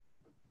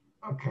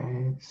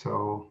Okay,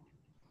 so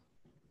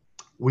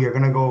we're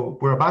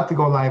about to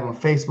go live on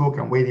Facebook.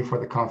 I'm waiting for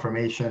the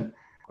confirmation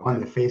on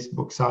Okay. the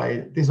Facebook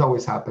side. This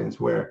always happens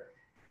where,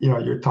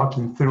 you're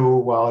talking through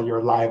while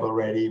you're live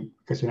already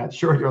because you're not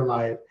sure you're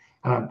live.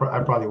 And I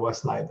probably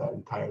was live that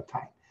entire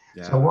time.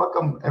 So Yeah.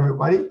 welcome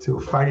everybody to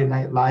Friday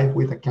Night Live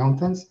with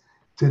Accountants.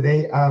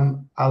 Today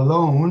I'm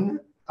alone.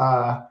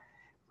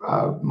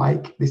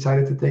 Mike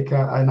decided to take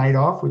a night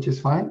off, which is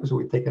fine. So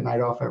we take a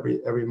night off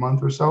every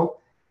month or so,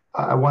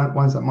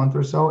 once a month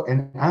or so.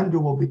 And Andrew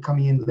will be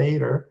coming in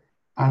later.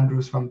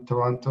 Andrew's from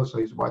Toronto, so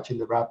he's watching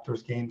the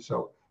Raptors game.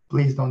 So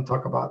please don't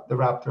talk about the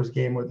Raptors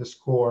game or the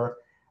score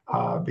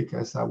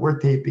because we're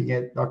taping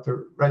it.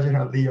 Dr.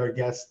 Reginald Lee, our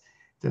guest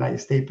tonight,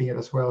 is taping it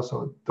as well.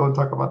 So don't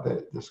talk about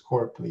the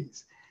score,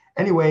 please.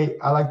 Anyway,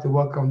 I'd like to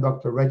welcome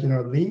Dr.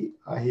 Reginald Lee.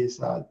 He's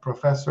a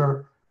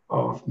professor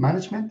of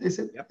management. Is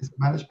it? Yep. Is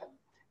it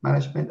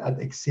management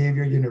at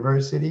Xavier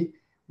University,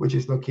 which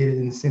is located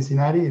in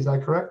Cincinnati. Is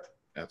that correct?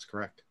 That's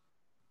correct.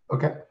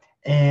 Okay.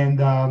 And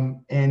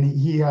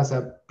he has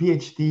a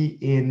PhD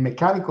in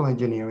mechanical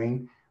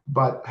engineering,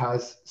 but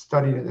has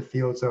studied in the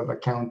fields of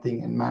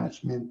accounting and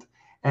management.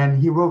 And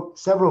he wrote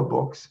several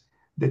books.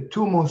 The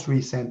two most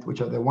recent,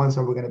 which are the ones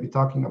that we're going to be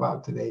talking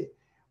about today,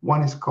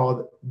 one is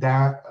called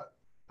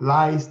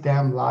Lies,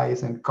 Damn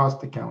Lies, and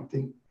Cost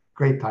Accounting.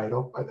 Great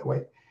title, by the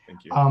way.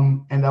 Thank you.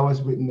 And that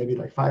was written maybe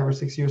like 5 or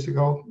 6 years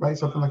ago, right?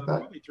 Something like that.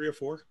 Probably 3 or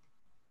 4.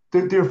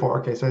 Three or four.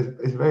 Okay, so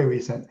it's very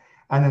recent.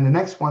 And then the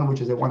next one, which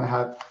is the one I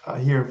have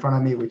here in front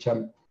of me, which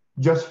I'm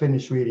just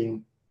finished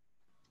reading,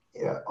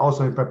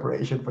 also in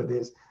preparation for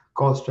this,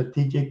 called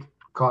Strategic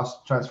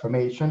Cost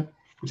Transformation,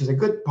 which is a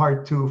good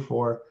part two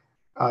for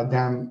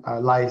Damn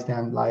Lies,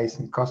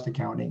 and Cost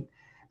Accounting.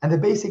 And the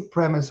basic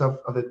premise of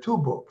the two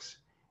books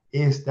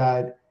is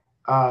that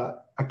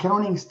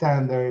accounting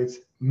standards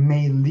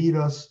may lead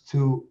us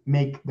to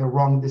make the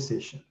wrong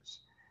decisions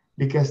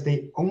because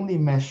they only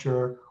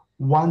measure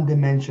one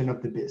dimension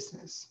of the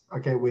business,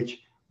 okay,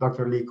 which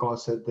Dr. Lee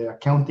calls it the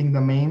accounting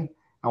domain,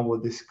 and we'll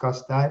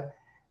discuss that.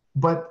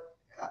 But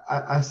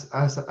as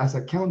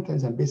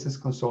accountants and business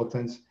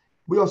consultants,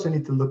 we also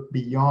need to look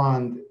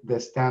beyond the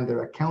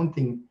standard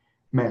accounting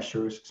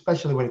measures,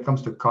 especially when it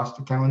comes to cost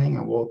accounting,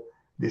 and we'll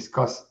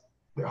discuss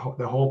the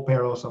whole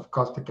perils of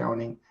cost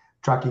accounting,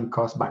 tracking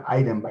costs by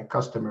item, by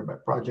customer, by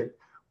project,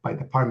 by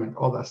department,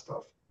 all that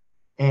stuff.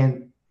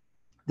 And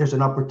there's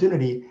an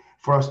opportunity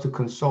for us to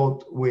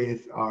consult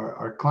with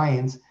our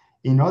clients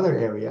in other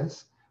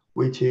areas,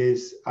 which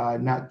is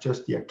not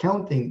just the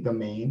accounting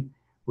domain,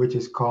 which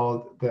is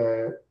called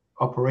the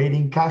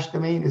operating cash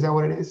domain. Is that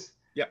what it is?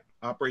 Yep.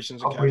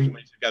 Operations and cash Operating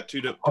domains. You've got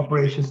two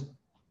operations, domains.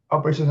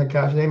 operations and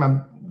cash name.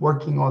 I'm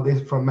working all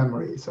this from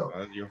memory. So,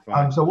 You're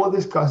fine. so we'll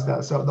discuss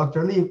that. So,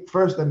 Dr. Lee,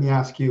 first let me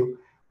ask you,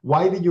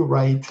 why did you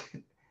write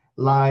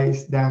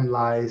Lies, Damn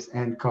Lies,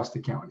 and Cost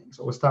Accounting?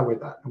 So we'll start with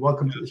that. And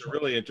welcome Yeah, to the it's a show.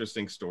 really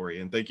interesting story,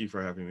 and thank you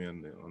for having me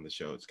on the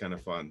show. It's kind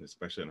of fun,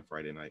 especially on a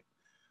Friday night.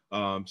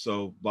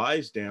 So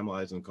Lies, Damn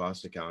Lies, and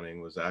Cost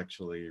Accounting was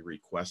actually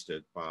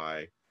requested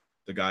by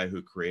the guy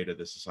who created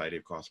the Society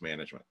of Cost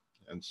Management.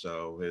 And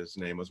so his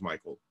name was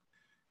Michael.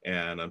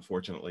 And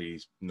unfortunately,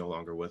 he's no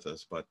longer with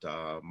us. But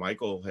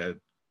Michael had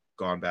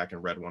gone back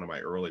and read one of my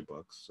early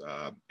books,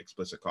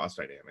 Explicit Cost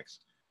Dynamics.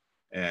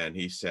 And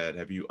he said,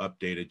 "Have you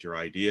updated your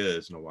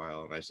ideas in a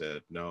while?" And I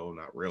said, "No,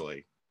 not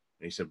really."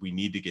 And he said, "We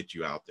need to get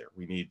you out there.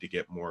 We need to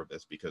get more of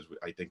this because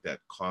I think that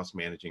cost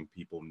managing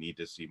people need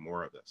to see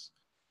more of this."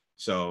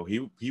 So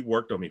he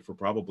worked on me for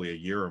probably a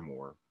year or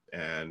more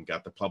and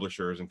got the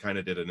publishers and kind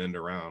of did an end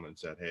around and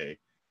said, "Hey,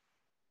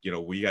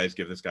 will you guys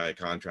give this guy a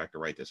contract to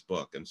write this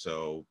book?" And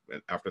so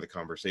after the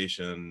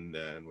conversation,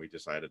 then we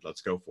decided,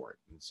 let's go for it.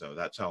 And so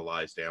that's how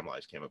Lies, Damn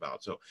Lies came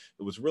about. So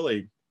it was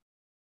really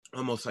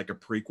almost like a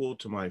prequel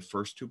to my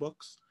first two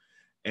books.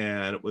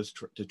 And it was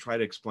to try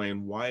to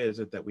explain why is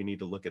it that we need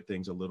to look at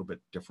things a little bit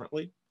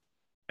differently.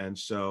 And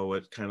so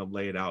it kind of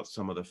laid out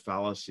some of the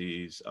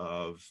fallacies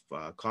of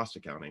cost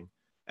accounting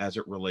as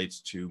it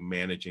relates to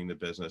managing the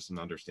business and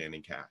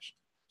understanding cash.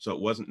 So it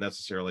wasn't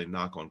necessarily a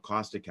knock on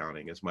cost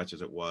accounting as much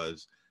as it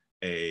was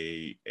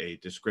a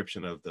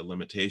description of the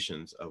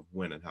limitations of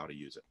when and how to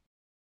use it.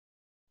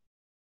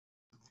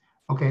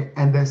 Okay,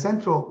 and the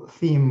central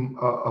theme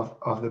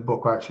of the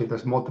book, or actually,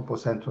 there's multiple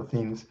central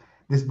themes.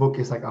 This book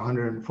is like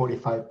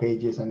 145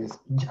 pages and it's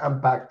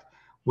jam-packed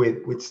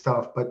with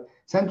stuff. But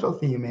central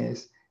theme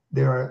is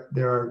there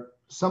are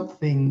some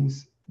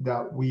things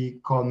that we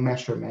call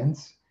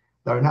measurements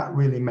that are not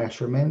really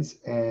measurements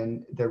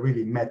and they're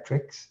really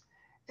metrics.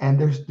 And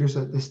there's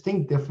a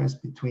distinct difference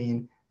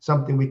between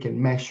something we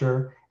can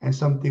measure and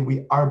something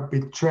we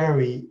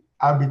arbitrarily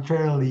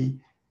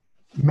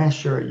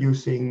measure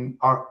using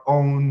our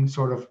own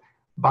sort of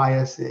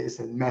biases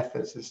and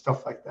methods and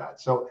stuff like that.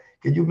 So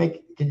you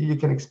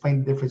can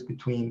explain the difference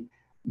between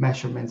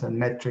measurements and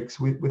metrics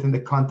within the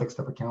context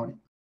of accounting?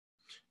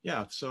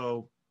 Yeah.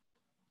 So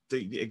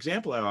the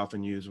example I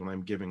often use when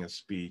I'm giving a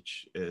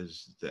speech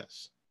is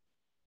this.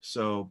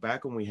 So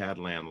back when we had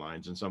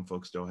landlines, and some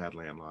folks still had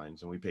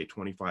landlines, and we paid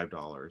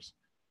 $25,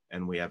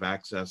 and we have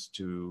access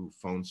to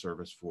phone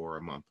service for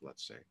a month,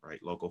 let's say,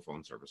 right? Local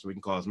phone service. So we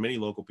can call as many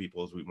local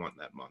people as we want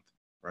that month,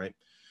 right?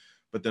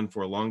 But then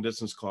for a long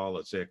distance call,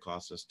 let's say it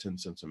costs us 10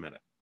 cents a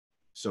minute.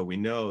 So we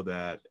know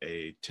that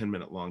a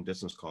 10-minute long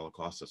distance call will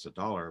cost us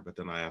 $1, but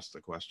then I ask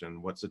the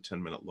question, what's a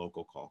 10-minute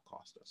local call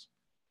cost us?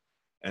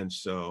 And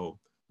so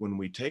when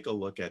we take a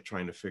look at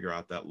trying to figure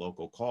out that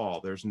local call,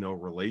 there's no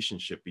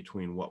relationship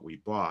between what we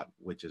bought,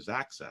 which is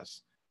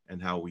access, and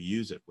how we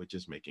use it, which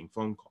is making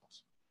phone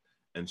calls.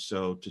 And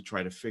so to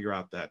try to figure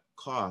out that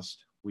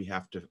cost, we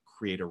have to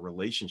create a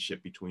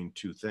relationship between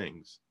two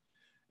things.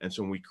 And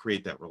so when we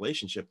create that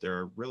relationship, there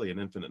are really an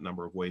infinite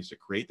number of ways to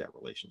create that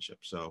relationship.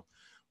 So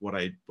what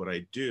I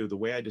do, the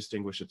way I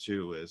distinguish it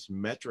too, is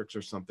metrics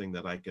are something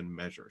that I can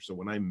measure. So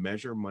when I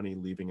measure money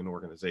leaving an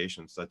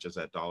organization, such as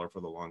that $1 for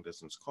the long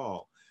distance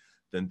call,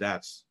 then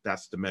that's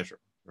the measure,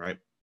 right?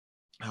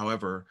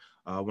 However,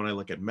 when I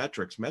look at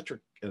metrics,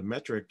 a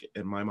metric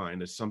in my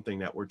mind is something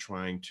that we're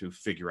trying to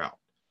figure out.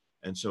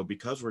 And so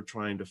because we're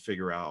trying to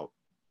figure out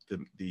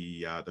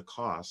the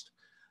cost,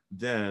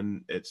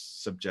 then it's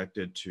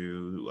subjected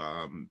to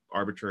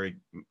arbitrary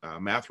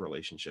math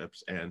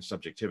relationships and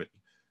subjectivity.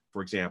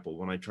 For example,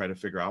 when I try to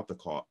figure out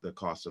the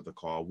cost of the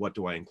call, what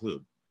do I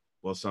include?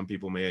 Well, some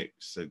people may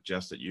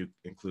suggest that you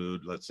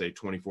include, let's say,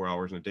 24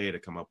 hours in a day to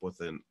come up with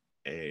a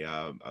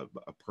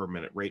per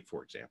minute rate,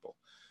 for example.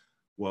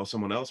 Well,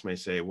 someone else may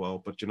say, well,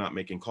 but you're not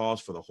making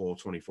calls for the whole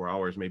 24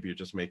 hours. Maybe you're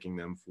just making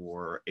them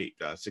for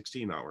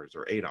 16 hours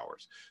or 8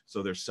 hours.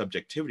 So there's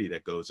subjectivity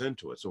that goes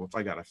into it. So if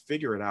I got to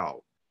figure it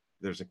out,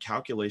 there's a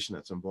calculation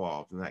that's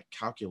involved, and that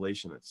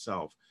calculation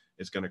itself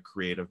is going to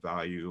create a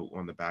value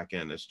on the back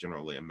end that's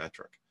generally a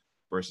metric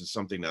versus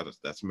something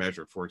that's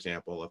measured. For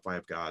example, if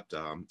I've got,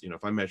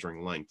 if I'm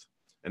measuring length,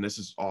 and this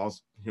is all,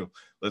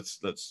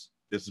 this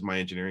is my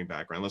engineering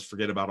background. Let's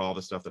forget about all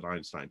the stuff that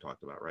Einstein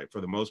talked about, right?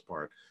 For the most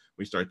part,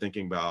 we start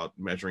thinking about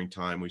measuring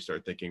time, we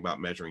start thinking about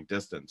measuring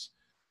distance,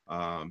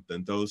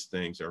 then those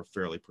things are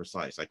fairly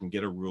precise. I can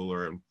get a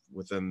ruler, and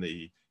within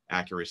the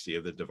accuracy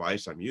of the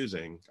device I'm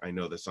using, I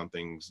know that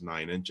something's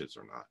 9 inches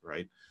or not,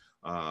 right?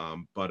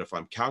 But if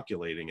I'm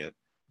calculating it,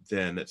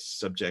 then it's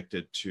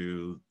subjected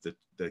to the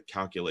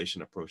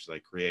calculation approach that I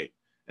create.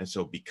 And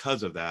so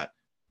because of that,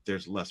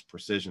 there's less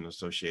precision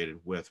associated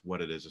with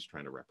what it is it's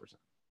trying to represent.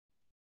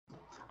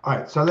 All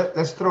right, so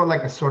let's throw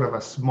like a sort of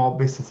a small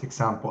business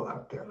example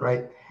out there,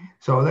 right?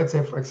 So let's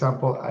say, for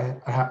example,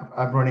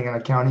 I'm running an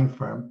accounting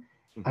firm,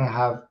 and I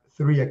have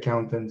 3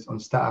 accountants on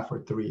staff,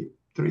 or three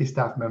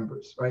staff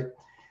members, right?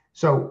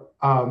 So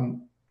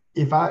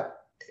if I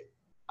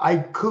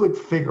could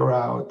figure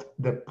out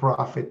the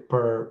profit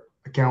per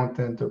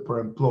accountant or per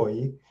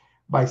employee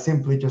by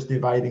simply just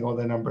dividing all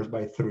the numbers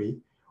by 3,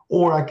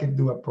 or I could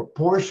do a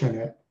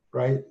proportionate,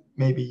 right?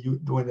 Maybe you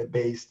doing it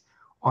based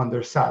on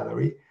their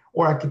salary.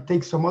 Or I could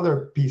take some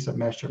other piece of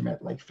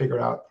measurement, like figure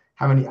out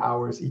how many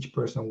hours each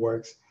person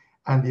works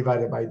and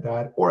divide it by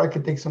that. Or I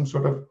could take some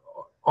sort of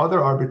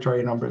other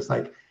arbitrary numbers,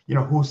 like,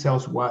 who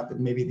sells what, and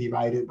maybe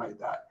divide it by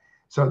that.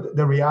 So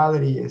the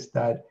reality is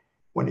that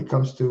when it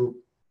comes to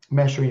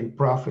measuring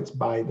profits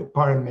by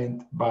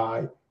department,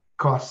 by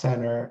cost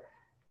center,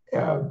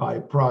 by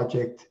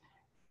project,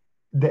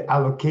 the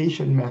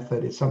allocation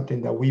method is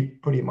something that we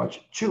pretty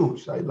much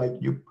choose, right? Like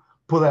you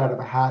pull it out of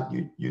a hat,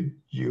 you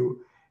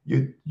do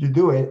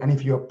it, and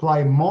if you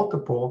apply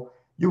multiple,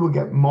 you will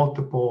get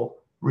multiple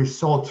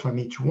results from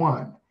each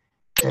one.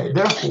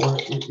 Therefore,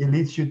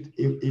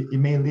 it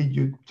may lead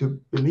you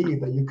to believe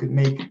that you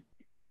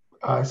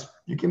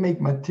can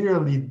make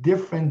materially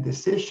different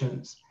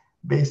decisions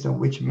based on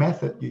which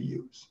method you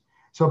use.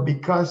 So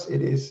because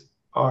it is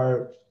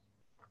our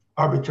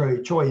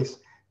arbitrary choice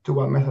to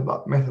what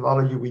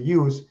methodology we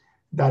use,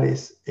 that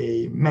is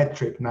a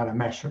metric, not a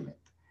measurement.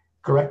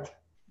 Correct?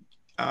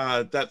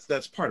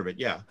 That's part of it,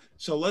 yeah.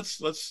 So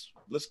let's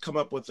come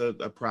up with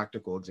a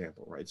practical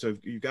example, right? So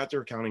if you've got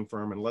your accounting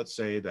firm, and let's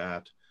say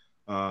that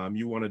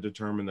you want to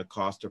determine the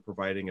cost of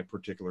providing a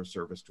particular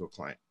service to a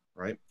client,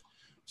 right?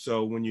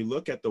 So when you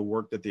look at the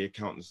work that the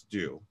accountants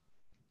do,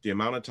 the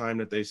amount of time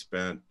that they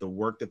spent, the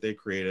work that they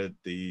created,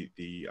 the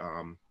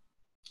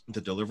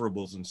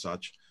deliverables and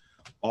such,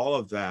 all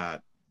of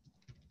that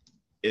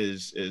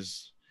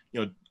is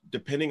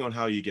depending on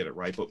how you get it,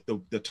 right? But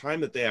the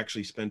time that they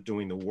actually spent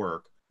doing the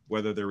work,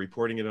 whether they're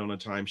reporting it on a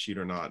timesheet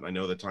or not. And I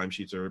know that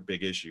timesheets are a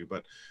big issue,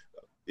 but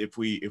if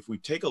we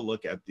take a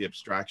look at the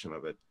abstraction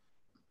of it,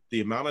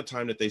 the amount of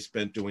time that they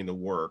spent doing the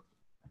work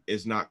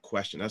is not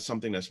questioned. That's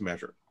something that's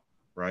measured,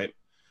 right?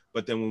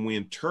 But then when we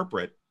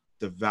interpret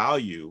the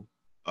value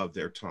of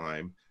their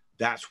time,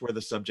 that's where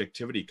the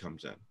subjectivity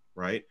comes in,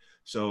 right?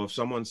 So if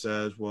someone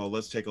says, well,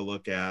 let's take a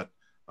look at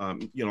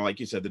like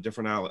you said, the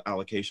different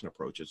allocation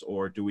approaches,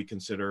 or do we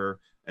consider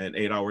an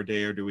 8-hour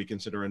day, or do we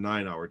consider a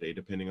 9-hour day,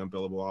 depending on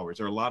billable hours?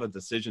 There are a lot of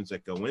decisions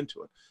that go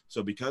into it.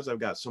 So because I've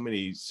got so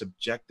many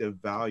subjective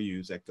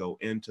values that go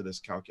into this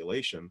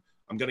calculation,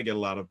 I'm going to get a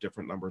lot of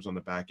different numbers on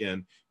the back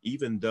end,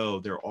 even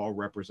though they're all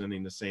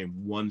representing the same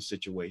one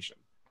situation.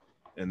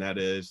 And that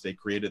is, they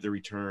created the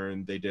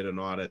return, they did an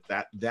audit.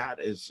 That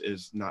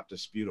is not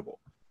disputable.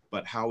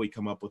 but how we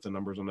come up with the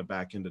numbers on the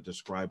back end to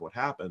describe what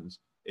happens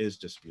is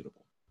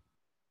disputable.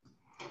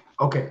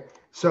 Okay,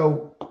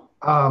 so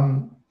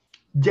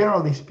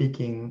generally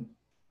speaking,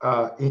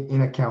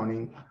 in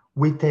accounting,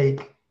 we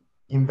take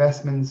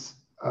investments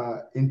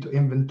into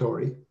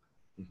inventory.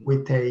 Mm-hmm.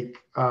 We take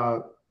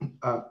all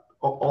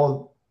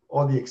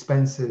the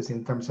expenses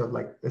in terms of,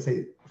 like, let's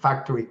say,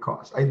 factory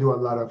costs. I do a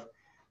lot of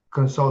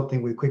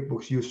consulting with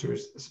QuickBooks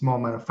users, small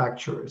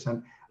manufacturers,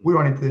 and we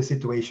run into this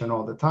situation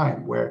all the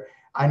time where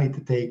I need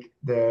to take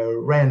the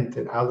rent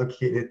and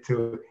allocate it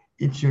to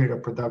each unit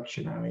of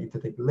production. And I need to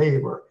take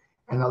labor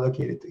and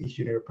allocate it to each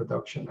unit of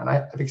production. And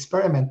I've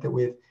experimented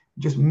with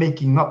just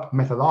making up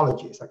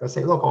methodologies. Like I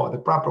say, look, the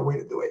proper way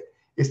to do it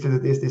is to do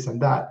this, this,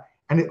 and that.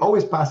 And it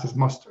always passes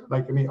muster.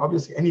 Like, I mean,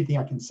 obviously anything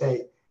I can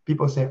say,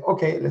 people say,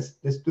 okay,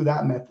 let's do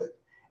that method.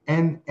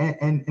 And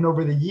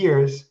over the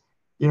years,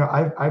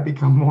 I've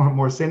become more and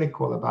more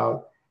cynical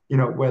about,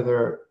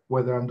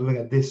 whether I'm doing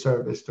a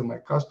disservice to my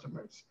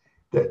customers.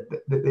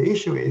 The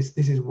issue is,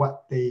 this is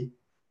what they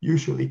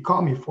usually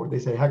call me for. They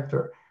say,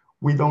 Hector,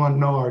 we don't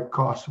know our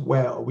costs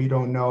well. We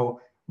don't know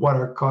what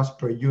our cost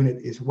per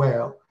unit is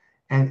well.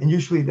 And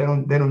usually they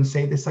don't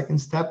say the second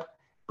step,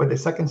 but the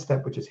second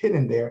step, which is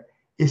hidden there,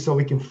 is so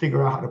we can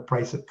figure out how to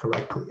price it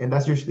correctly. And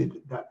that's usually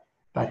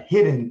that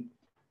hidden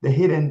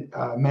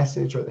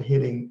message, or the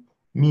hidden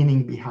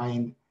meaning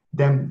behind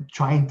them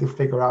trying to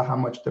figure out how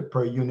much the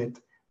per unit,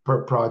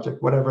 per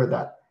project, whatever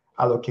that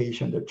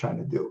allocation they're trying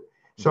to do.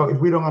 So if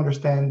we don't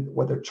understand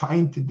what they're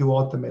trying to do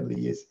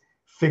ultimately is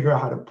figure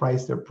out how to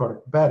price their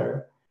product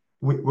better,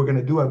 we're going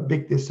to do a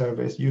big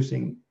disservice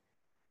using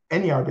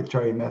any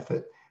arbitrary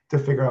method to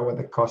figure out what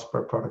the cost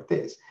per product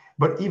is.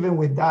 But even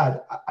with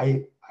that,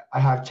 I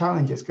have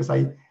challenges because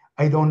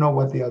I don't know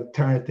what the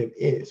alternative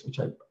is, which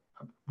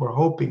we're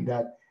hoping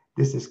that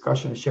this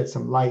discussion sheds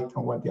some light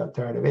on what the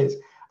alternative is.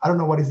 I don't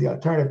know what is the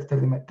alternative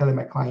to telling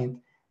my client,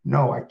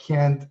 no, I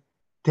can't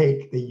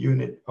take the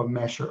unit of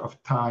measure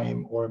of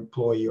time or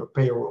employee or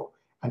payroll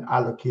and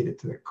allocate it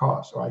to the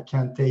cost, or I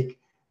can't take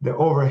the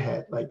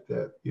overhead, like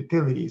the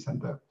utilities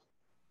and the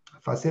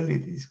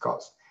facilities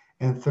cost,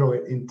 and throw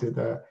it into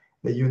the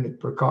unit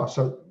per cost.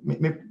 So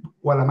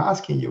what I'm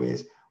asking you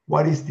is,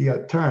 what is the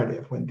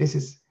alternative when this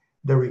is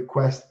the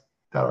request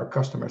that our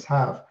customers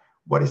have?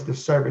 What is the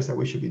service that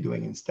we should be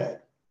doing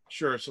instead?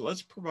 Sure. So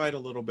let's provide a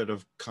little bit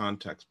of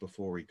context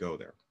before we go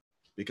there,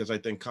 because I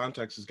think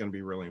context is going to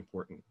be really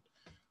important.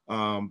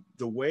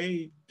 The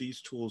way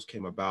these tools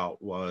came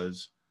about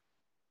was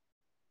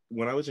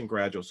when I was in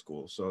graduate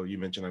school. So you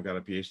mentioned I've got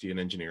a PhD in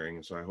engineering,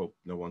 and so I hope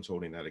no one's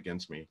holding that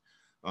against me.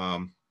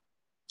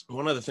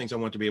 One of the things I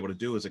want to be able to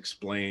do is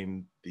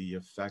explain the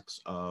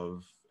effects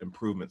of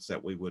improvements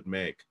that we would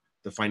make,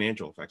 the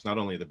financial effects, not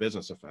only the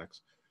business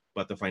effects,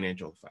 but the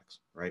financial effects,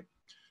 right?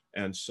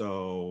 And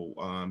so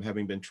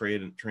having been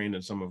trained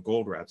in some of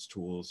Goldrat's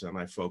tools, and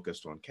I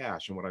focused on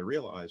cash. And what I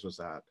realized was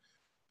that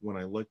when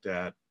I looked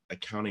at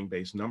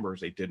accounting-based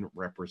numbers, they didn't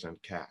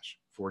represent cash.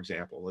 For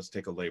example, let's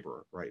take a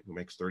laborer, right, who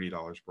makes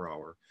 $30 per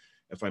hour.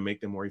 If I make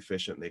them more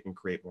efficient, they can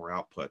create more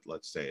output,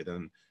 let's say,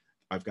 then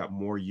I've got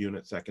more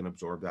units that can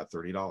absorb that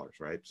 $30,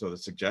 right? So the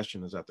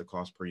suggestion is that the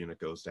cost per unit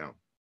goes down.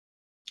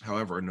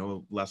 However,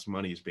 no less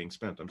money is being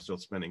spent. I'm still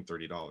spending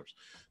 $30.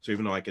 So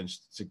even though I can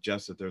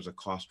suggest that there's a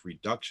cost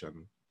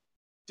reduction,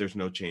 there's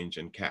no change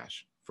in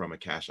cash from a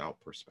cash out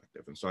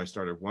perspective. And so I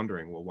started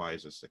wondering, well, why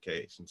is this the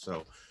case? And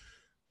so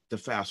to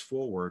fast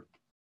forward,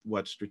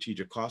 what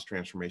strategic cost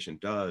transformation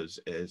does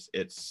is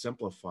it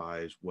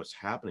simplifies what's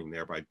happening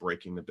there by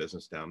breaking the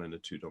business down into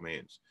two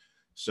domains.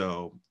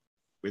 So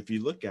if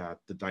you look at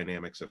the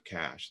dynamics of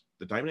cash,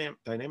 the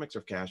dynamics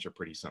of cash are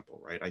pretty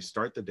simple, right? I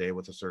start the day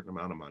with a certain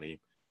amount of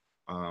money.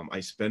 I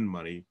spend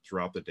money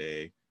throughout the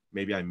day.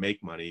 Maybe I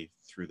make money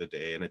through the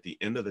day. And at the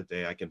end of the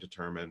day, I can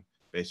determine,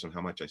 based on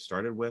how much I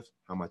started with,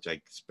 how much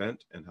I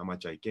spent, and how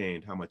much I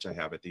gained, how much I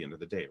have at the end of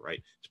the day,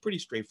 right? It's pretty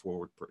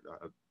straightforward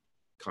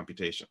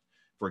computation.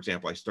 For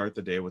example, I start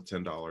the day with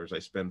 $10, I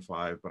spend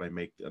 $5, but I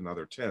make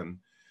another 10.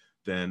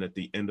 Then at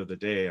the end of the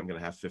day, I'm going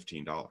to have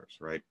 $15,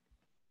 right?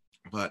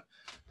 But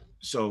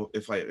so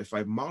if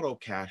I model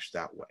cash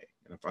that way,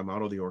 and if I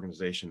model the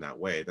organization that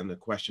way, then the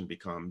question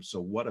becomes, so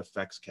what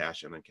affects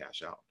cash in and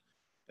cash out?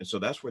 And so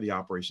that's where the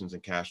operations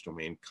and cash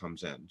domain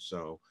comes in.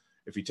 So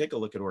if you take a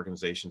look at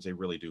organizations, they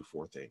really do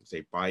four things.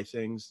 They buy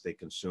things, they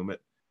consume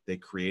it, they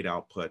create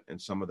output,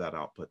 and some of that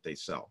output they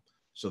sell.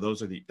 So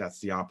that's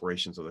the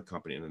operations of the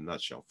company in a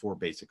nutshell, four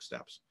basic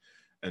steps.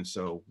 And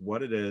so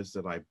what it is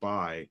that I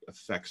buy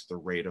affects the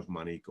rate of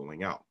money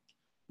going out.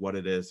 What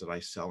it is that I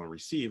sell and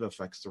receive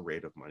affects the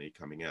rate of money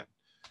coming in.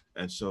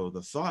 And so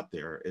the thought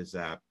there is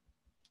that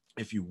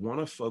if you want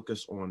to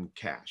focus on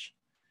cash,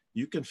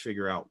 you can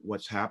figure out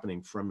what's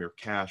happening from your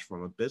cash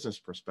from a business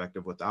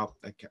perspective without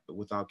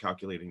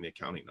calculating the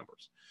accounting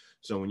numbers.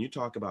 So when you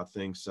talk about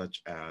things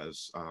such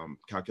as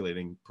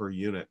calculating per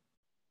unit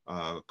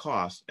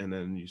cost, and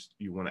then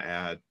you want to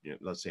add,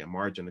 let's say, a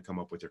margin to come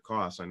up with your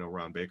costs. I know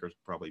Ron Baker's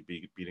probably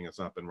beating us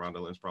up, and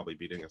Rhonda Lynn's probably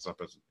beating us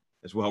up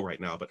as well right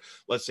now. But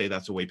let's say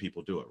that's the way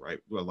people do it, right?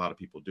 Well, a lot of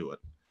people do it.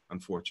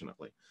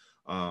 unfortunately.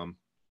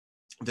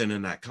 Then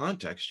in that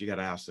context, you got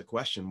to ask the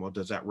question, well,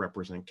 does that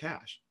represent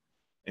cash?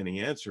 And the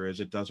answer is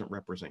it doesn't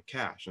represent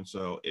cash. And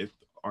so if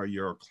are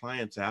your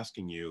clients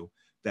asking you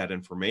that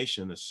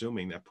information,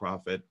 assuming that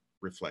profit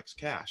reflects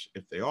cash?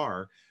 If they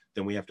are,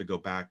 then we have to go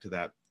back to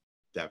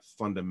that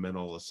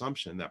fundamental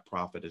assumption that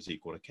profit is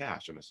equal to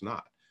cash, and it's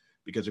not.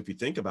 Because if you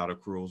think about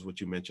accruals,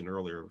 which you mentioned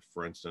earlier,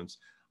 for instance,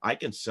 I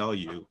can sell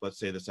you, let's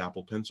say this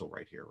Apple Pencil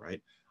right here,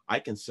 right? I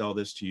can sell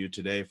this to you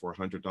today for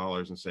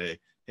 $100 and say,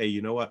 hey,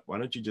 you know what? Why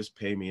don't you just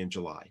pay me in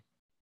July?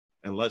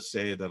 And let's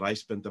say that I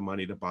spent the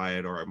money to buy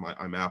it, or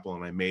I'm Apple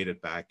and I made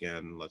it back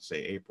in, let's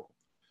say, April.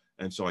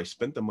 And so I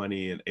spent the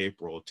money in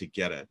April to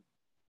get it.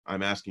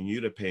 I'm asking you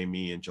to pay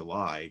me in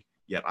July,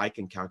 yet I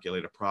can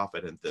calculate a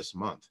profit in this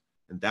month.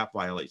 And that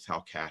violates how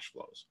cash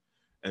flows.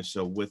 And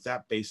so with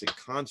that basic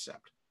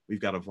concept,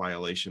 we've got a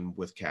violation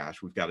with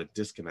cash. We've got a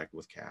disconnect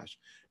with cash.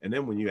 And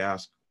then when you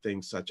ask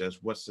things such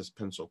as, what's this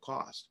pencil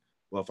cost?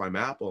 Well, if I'm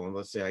Apple, and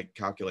let's say I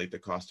calculate the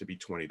cost to be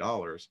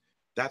 $20,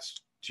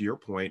 that's, to your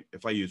point,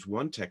 if I use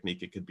one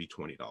technique, it could be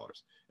 $20.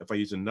 If I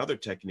use another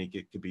technique,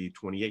 it could be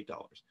 $28.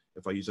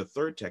 If I use a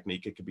third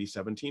technique, it could be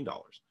 $17.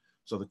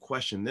 So the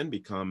question then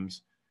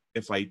becomes,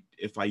 if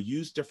I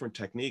use different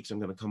techniques, I'm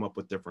going to come up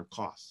with different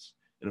costs.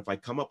 And if I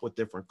come up with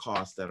different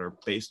costs that are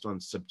based on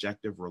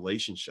subjective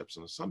relationships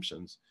and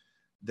assumptions,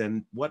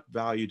 then what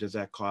value does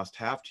that cost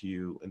have to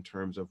you in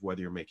terms of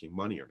whether you're making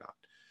money or not?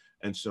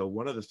 And so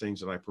one of the things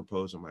that I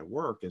propose in my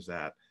work is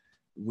that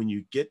when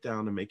you get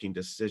down to making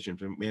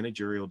decisions,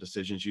 managerial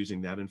decisions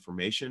using that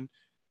information,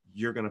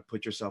 you're going to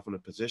put yourself in a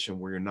position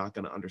where you're not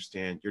going to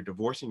understand, you're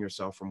divorcing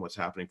yourself from what's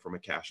happening from a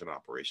cash and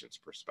operations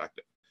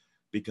perspective.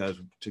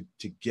 Because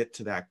to get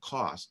to that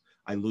cost,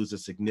 I lose a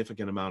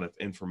significant amount of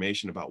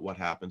information about what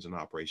happens in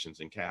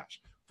operations and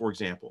cash. For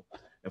example,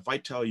 if I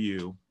tell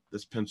you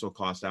this pencil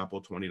cost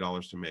Apple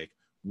 $20 to make,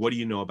 what do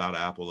you know about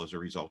Apple as a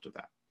result of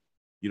that?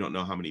 You don't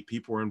know how many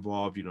people were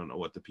involved. You don't know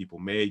what the people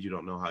made. You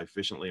don't know how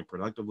efficiently and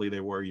productively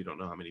they were. You don't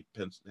know how many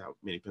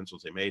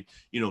pencils they made.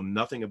 You know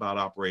nothing about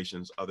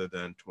operations other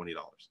than $20.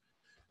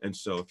 And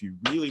so if you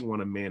really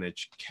want to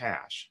manage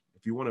cash,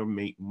 if you want to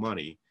make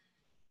money,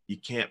 you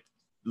can't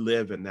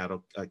live in that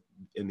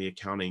in the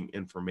accounting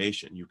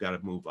information. You've got to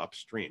move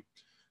upstream.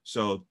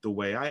 So the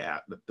way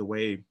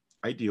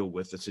I deal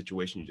with the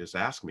situation you just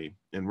asked me,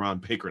 and Ron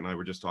Baker and I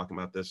were just talking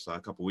about this a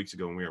couple of weeks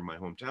ago when we were in my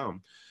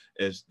hometown,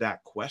 is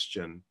that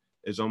question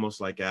is almost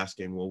like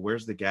asking, well,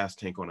 where's the gas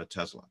tank on a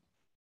Tesla?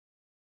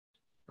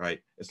 Right?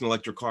 It's an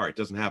electric car. It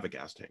doesn't have a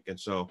gas tank. And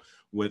so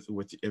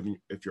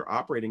if you're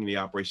operating in the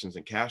operations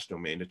and cash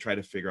domain to try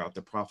to figure out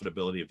the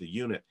profitability of the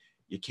unit,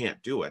 you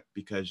can't do it,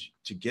 because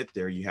to get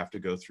there, you have to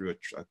go through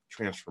a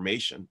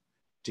transformation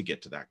to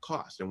get to that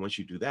cost. And once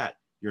you do that,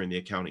 you're in the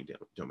accounting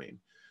domain.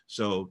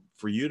 So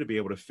for you to be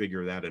able to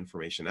figure that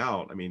information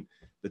out, I mean,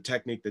 the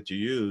technique that you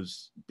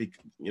use,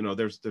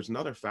 there's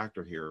another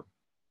factor here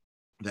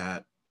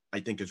that I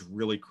think is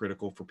really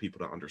critical for people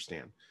to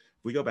understand.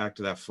 If we go back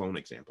to that phone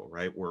example,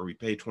 right, where we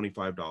pay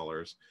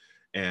 $25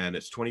 and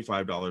it's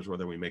 $25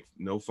 whether we make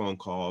no phone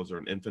calls or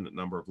an infinite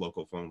number of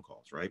local phone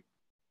calls, right?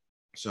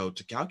 So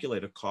to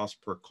calculate a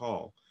cost per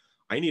call,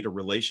 I need a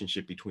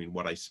relationship between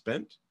what I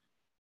spent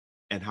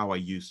and how I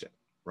used it,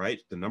 right?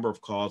 The number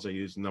of calls I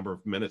used, the number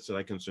of minutes that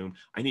I consumed,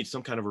 I need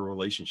some kind of a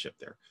relationship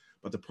there.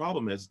 But the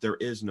problem is there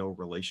is no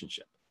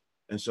relationship.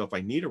 And so if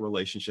I need a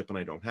relationship and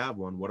I don't have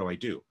one, what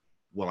do?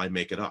 Well, I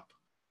make it up.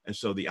 And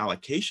so the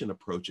allocation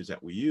approaches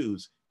that we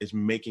use is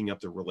making up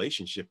the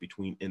relationship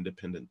between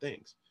independent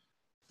things.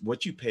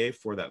 What you pay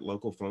for that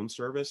local phone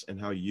service and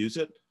how you use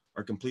it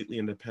are completely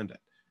independent.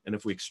 And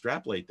if we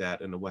extrapolate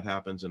that into what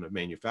happens in a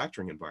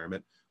manufacturing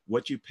environment,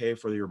 what you pay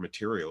for your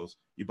materials,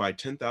 you buy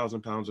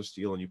 10,000 pounds of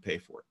steel and you pay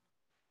for it.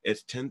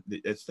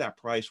 It's that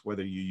price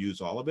whether you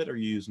use all of it or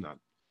you use none.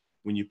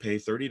 When you pay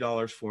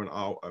 $30 for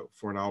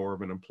an hour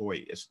of an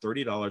employee, it's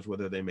 $30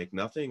 whether they make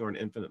nothing or an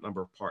infinite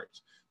number of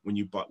parts. When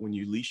you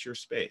lease your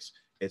space,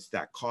 it's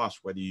that cost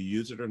whether you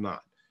use it or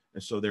not.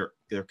 And so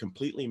they're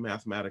completely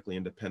mathematically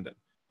independent.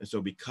 And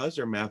so because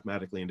they're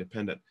mathematically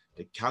independent,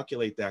 to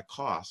calculate that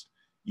cost,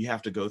 you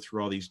have to go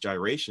through all these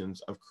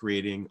gyrations of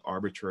creating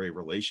arbitrary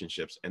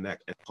relationships, and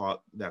that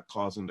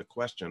calls into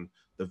question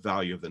the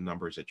value of the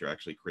numbers that you're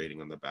actually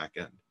creating on the back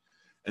end.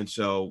 And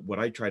so what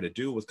I try to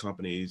do with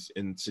companies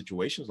in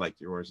situations like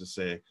yours is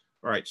say,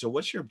 all right, so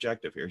what's your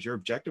objective here? Is your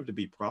objective to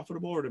be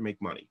profitable or to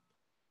make money?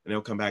 And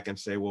they'll come back and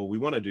say, well, we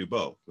want to do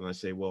both. And I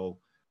say, well,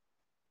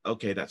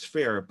 okay, that's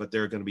fair, but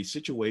there are going to be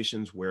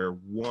situations where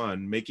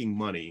one, making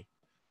money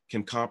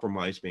can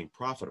compromise being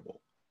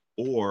profitable,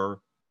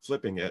 or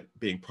flipping it,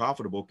 being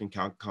profitable can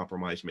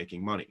compromise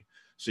making money.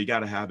 So you got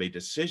to have a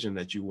decision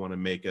that you want to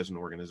make as an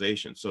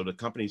organization. So the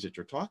companies that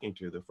you're talking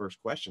to, the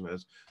first question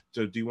is,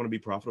 so do you want to be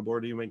profitable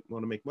or do you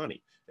want to make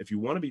money? If you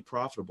want to be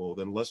profitable,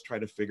 then let's try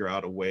to figure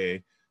out a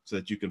way so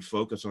that you can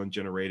focus on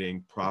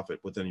generating profit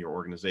within your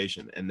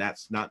organization. And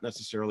that's not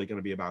necessarily going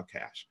to be about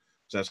cash.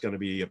 So that's going to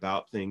be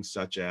about things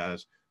such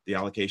as the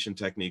allocation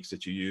techniques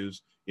that you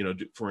use.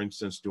 For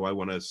instance, do I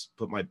want to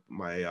put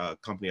my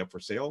company up for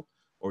sale?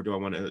 Or do I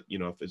want to,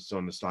 if it's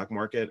on the stock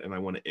market and I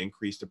want to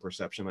increase the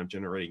perception I'm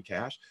generating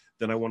cash,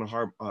 then I want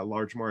a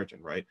large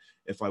margin, right?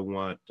 If I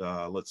want,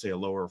 let's say, a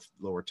lower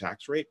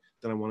tax rate,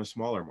 then I want a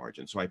smaller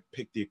margin. So I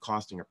pick the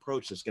costing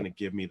approach that's going to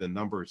give me the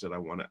numbers that I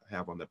want to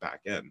have on the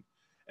back end.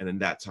 And then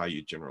that's how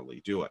you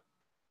generally do it.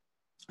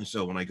 And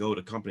so when I go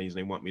to companies and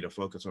they want me to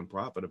focus on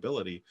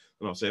profitability,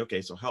 then I'll say,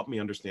 okay, so help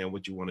me understand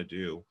what you want to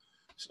do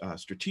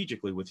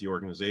strategically with the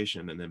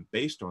organization. And then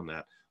based on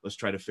that, let's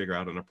try to figure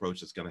out an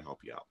approach that's going to help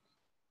you out.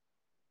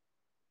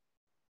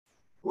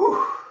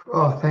 Whew.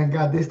 Oh, thank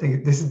God this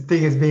thing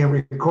is being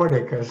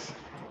recorded, because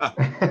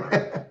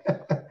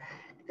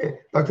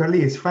Dr.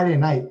 Lee, it's Friday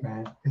night,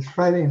 man. It's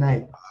Friday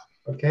night.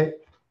 Okay.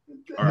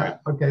 All right.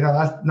 Okay.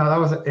 That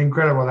was an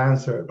incredible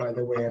answer, by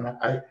the way. And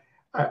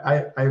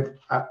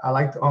I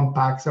like to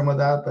unpack some of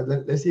that, but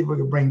let's see if we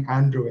can bring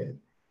Andrew in.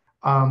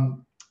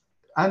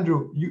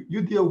 Andrew,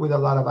 you deal with a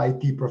lot of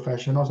IT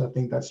professionals. I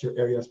think that's your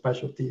area of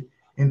specialty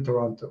in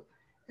Toronto.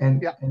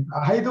 And, yeah. And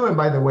how you doing,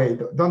 by the way?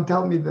 Don't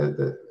tell me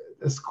the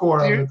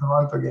score of the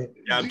Toronto game.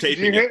 Yeah, I'm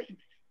taping it.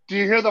 Do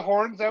you hear the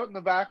horns out in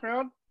the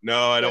background?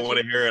 No, I don't want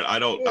to hear it. I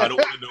don't want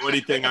to know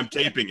anything. I'm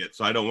taping it,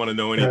 so I don't want to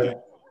know anything.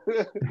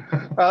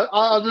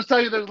 I'll just tell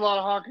you, there's a lot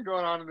of hockey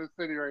going on in this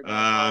city right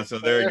now. So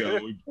there you go.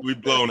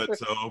 We've blown it.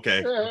 So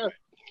okay.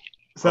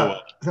 So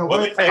I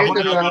want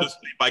to go to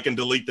sleep. I can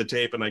delete the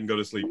tape and I can go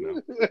to sleep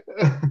now.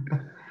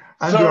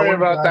 Sorry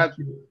about that.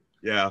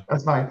 Yeah,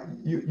 that's fine.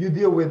 You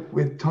deal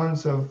with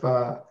tons of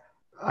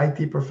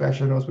IT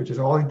professionals, which is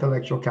all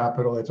intellectual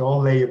capital. It's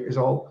all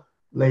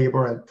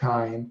labor and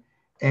time.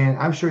 And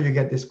I'm sure you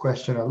get this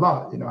question a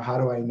lot. How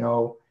do I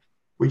know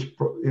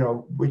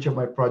which of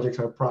my projects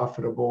are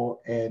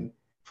profitable? And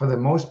for the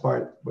most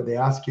part, what they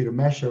ask you to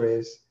measure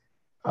is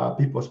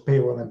people's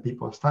payroll and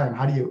people's time.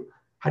 How do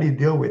you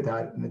deal with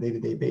that on a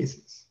day-to-day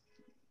basis?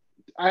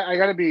 I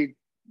got to be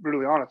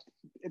brutally honest.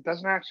 It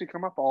doesn't actually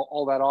come up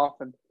all that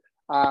often.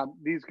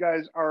 These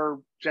guys are,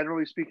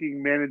 generally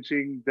speaking,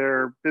 managing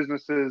their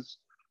businesses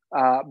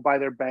by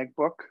their bank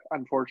book,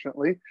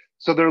 unfortunately.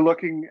 So they're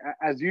looking,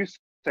 as you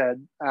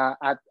said,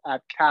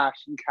 at cash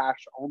and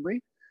cash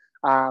only,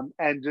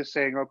 and just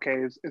saying,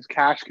 okay, is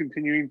cash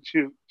continuing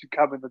to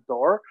come in the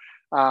door,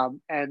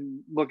 and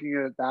looking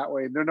at it that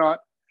way. They're not,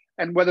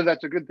 and whether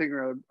that's a good thing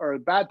or a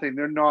bad thing,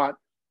 they're not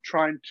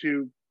trying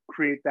to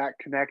create that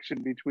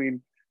connection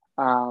between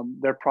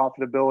their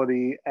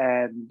profitability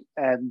and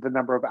the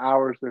number of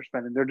hours they're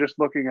spending. They're just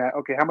looking at,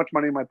 okay, how much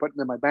money am I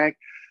putting in my bank?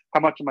 How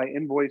much am I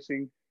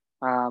invoicing?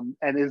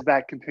 And is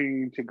that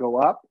continuing to go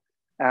up?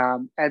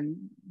 And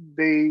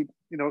they,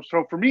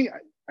 so for me,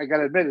 I got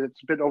to admit,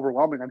 it's a bit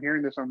overwhelming. I'm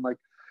hearing this. I'm like,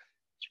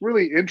 it's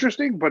really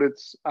interesting, but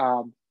it's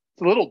a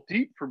little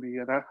deep for me.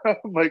 And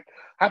I'm like,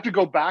 I have to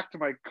go back to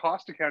my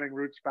cost accounting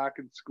roots back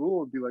in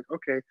school and be like,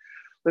 okay,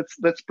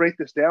 let's break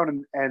this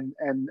down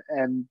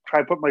and try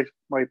to put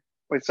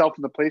myself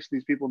in the place of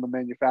these people in the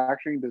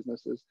manufacturing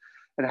businesses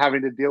and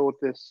having to deal with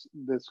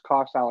this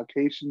cost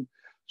allocation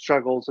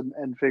struggles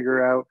and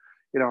figure out,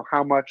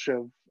 how much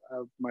of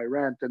my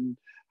rent and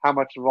how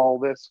much of all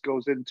this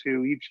goes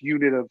into each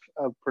unit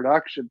of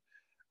production.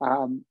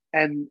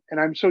 And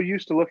I'm so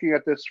used to looking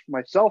at this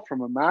myself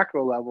from a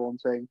macro level and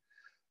saying,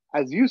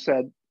 as you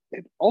said,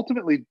 it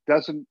ultimately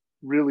doesn't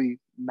really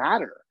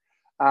matter.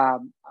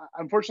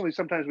 Unfortunately,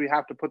 sometimes we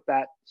have to put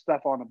that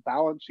stuff on a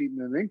balance sheet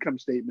and an income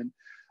statement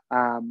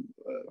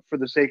for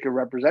the sake of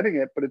representing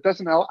it, but it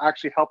doesn't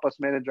actually help us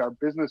manage our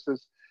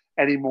businesses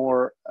any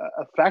more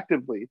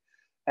effectively.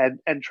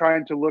 And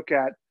trying to look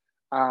at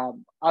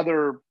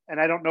other, and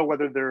I don't know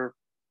whether they're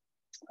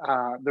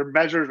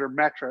measures or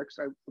metrics.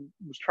 I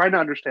was trying to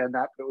understand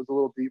that, but it was a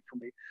little deep for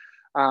me.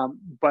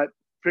 But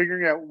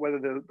figuring out whether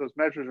those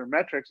measures are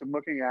metrics and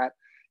looking at,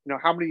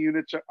 how many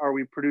units are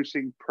we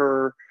producing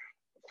per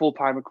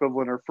full-time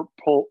equivalent or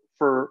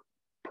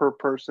per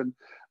person?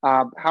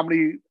 How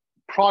many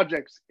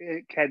projects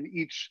can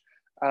each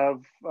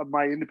of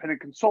my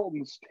independent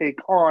consultants take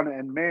on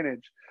and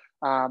manage?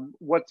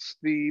 What's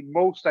the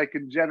most I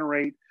can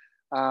generate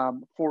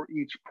for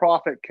each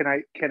profit? Can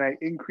I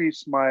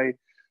increase my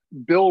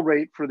bill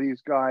rate for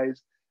these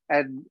guys?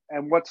 And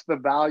what's the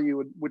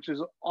value, which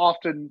is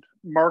often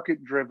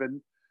market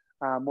driven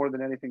more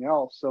than anything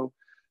else. So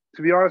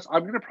to be honest,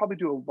 I'm going to probably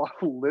do a lot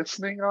of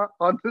listening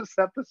on this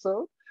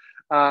episode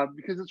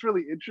because it's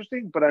really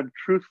interesting, but I'm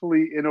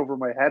truthfully in over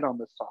my head on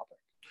this topic.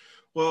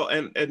 Well,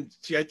 and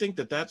see, I think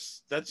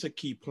that's a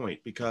key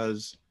point,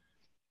 because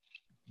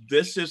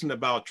this isn't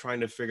about trying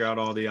to figure out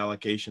all the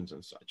allocations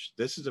and such.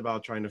 This is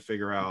about trying to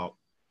figure out,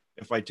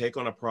 if I take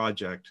on a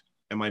project,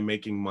 am I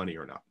making money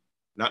or not?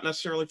 Not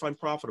necessarily if I'm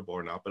profitable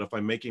or not, but if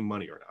I'm making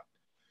money or not.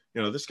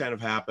 This kind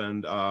of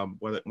happened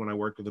when I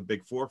worked with a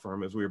Big Four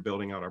firm as we were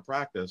building out our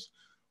practice.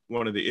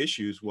 One of the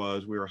issues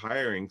was we were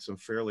hiring some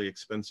fairly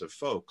expensive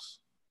folks,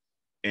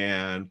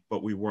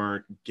 but we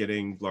weren't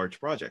getting large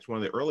projects. One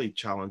of the early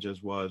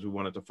challenges was we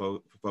wanted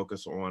to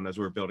focus on, as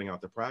we were building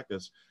out the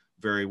practice,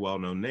 very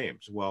well-known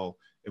names. Well,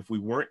 if we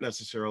weren't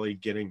necessarily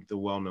getting the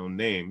well-known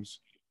names,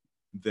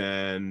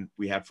 then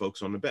we had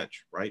folks on the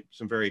bench, right?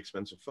 Some very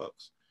expensive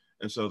folks.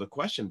 And so the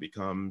question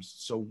becomes,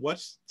 so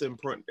what's the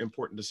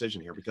important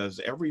decision here? Because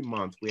every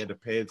month we had to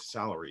pay the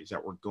salaries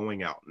that were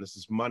going out. And this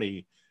is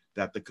money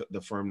that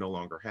the firm no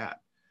longer had.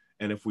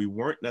 And if we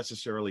weren't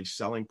necessarily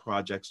selling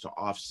projects to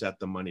offset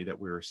the money that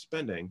we were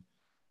spending,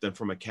 then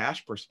from a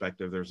cash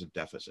perspective, there's a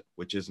deficit,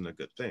 which isn't a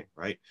good thing,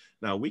 right?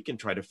 Now we can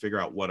try to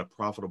figure out what a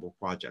profitable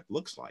project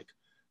looks like.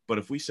 But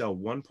if we sell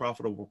one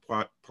profitable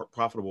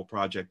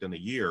project in a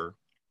year,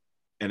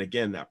 and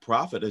again, that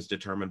profit is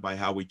determined by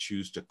how we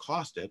choose to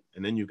cost it.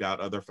 And then you got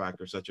other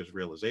factors such as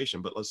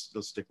realization, but let's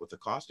stick with the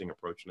costing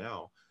approach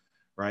now,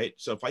 right?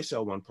 So if I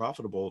sell one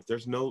profitable,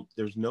 there's no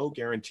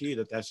guarantee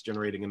that that's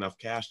generating enough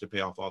cash to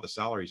pay off all the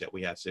salaries that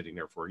we had sitting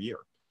there for a year.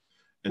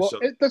 And well, so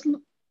it doesn't,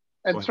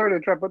 and sorry to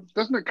interrupt, but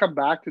doesn't it come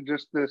back to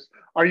just this,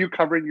 are you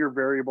covering your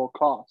variable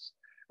costs?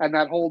 And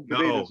that whole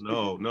debate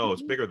no,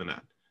 it's bigger than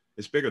that.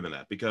 It's bigger than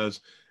that,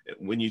 because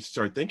when you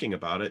start thinking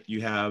about it,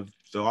 you have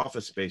the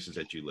office spaces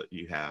that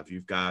you have,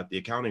 you've got the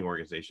accounting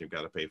organization you've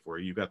got to pay for,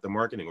 you've got the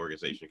marketing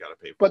organization you got to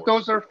pay for. But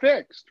those are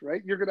fixed,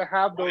 right? You're going to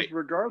have those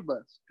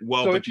regardless.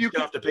 Well, so but you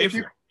still have to pay for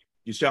them.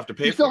 You still have to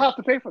pay. You still have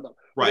to pay for them,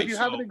 right?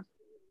 But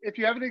if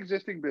you have an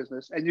existing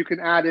business and you can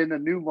add in a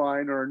new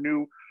line or a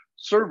new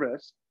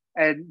service,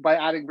 and by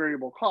adding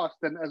variable costs,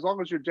 then as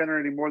long as you're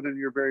generating more than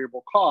your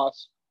variable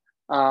costs,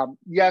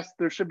 yes,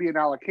 there should be an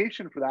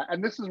allocation for that.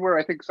 And this is where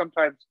I think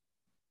sometimes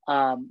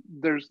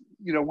there's,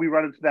 we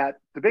run into that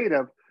debate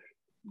of,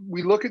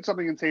 we look at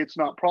something and say it's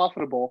not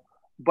profitable,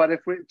 but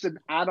if it's an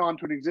add-on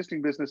to an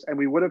existing business and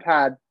we would have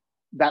had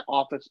that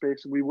office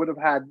space and we would have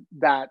had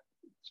that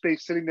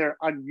space sitting there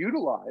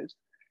unutilized,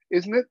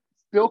 isn't it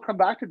still come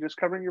back to just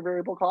covering your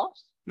variable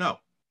costs? No.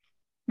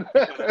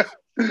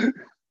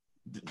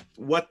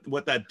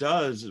 What that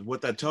does is,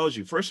 what that tells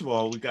you, first of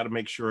all, we've got to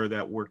make sure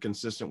that we're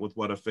consistent with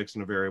what a fixed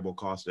and a variable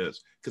cost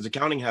is, because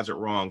accounting has it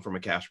wrong from a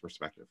cash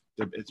perspective.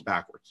 It's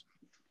backwards.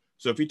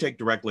 So if you take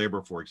direct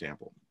labor, for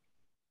example,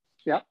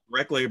 yeah,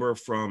 direct labor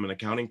from an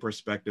accounting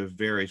perspective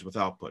varies with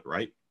output,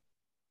 right?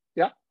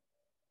 Yeah.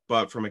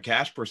 But from a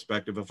cash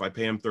perspective, if I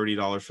pay them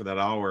 $30 for that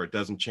hour, it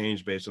doesn't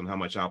change based on how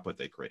much output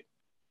they create.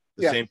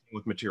 The same thing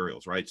with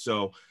materials, right?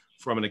 So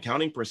from an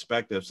accounting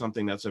perspective,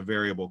 something that's a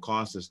variable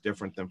cost is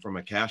different than from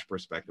a cash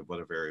perspective what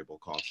a variable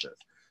cost is.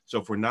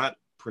 So if we're not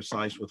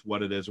precise with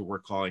what it is we're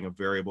calling a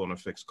variable and a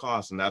fixed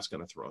cost, and that's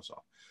going to throw us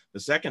off. The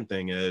second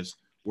thing is,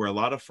 where a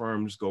lot of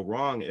firms go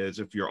wrong is,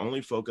 if you're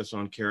only focused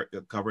on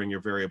covering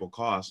your variable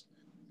cost,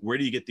 where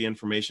do you get the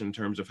information in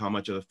terms of how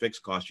much of the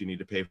fixed cost you need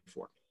to pay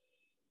for?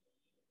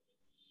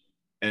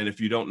 And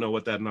if you don't know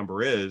what that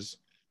number is,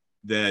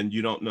 then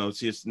you don't know.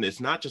 See,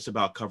 it's not just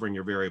about covering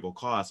your variable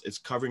costs, it's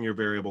covering your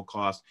variable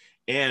costs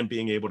and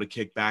being able to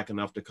kick back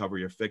enough to cover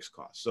your fixed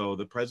costs. So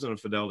the president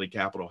of Fidelity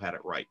Capital had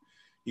it right.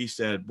 He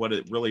said what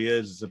it really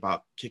is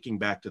about kicking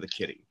back to the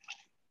kitty.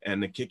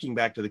 And the kicking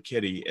back to the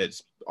kitty,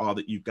 it's all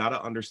that you've got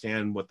to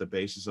understand what the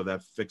basis of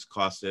that fixed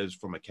cost is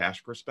from a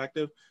cash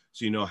perspective.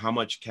 So you know how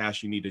much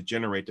cash you need to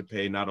generate to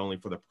pay not only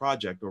for the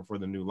project or for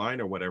the new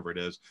line or whatever it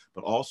is,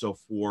 but also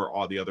for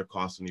all the other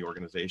costs in the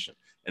organization.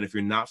 And if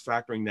you're not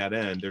factoring that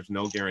in, there's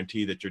no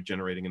guarantee that you're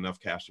generating enough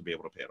cash to be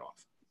able to pay it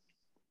off.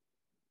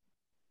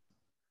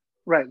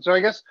 Right. So I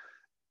guess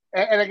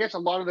a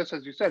lot of this,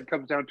 as you said,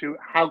 comes down to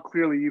how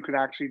clearly you can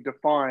actually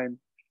define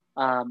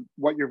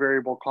what your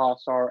variable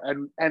costs are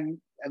and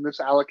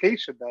this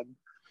allocation then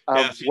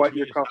of what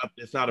your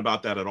it's not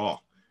about that at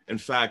all. In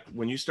fact,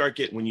 when you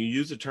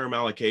use the term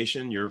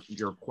allocation,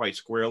 you're quite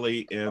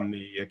squarely in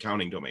the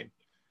accounting domain.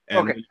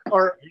 And okay.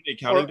 Or in the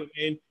accounting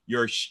domain,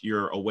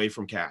 you're away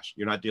from cash.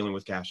 You're not dealing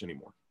with cash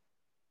anymore.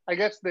 I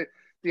guess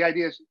the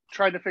idea is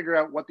trying to figure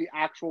out what the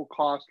actual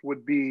cost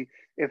would be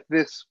if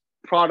this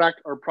product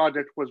or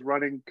project was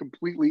running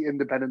completely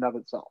independent of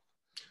itself.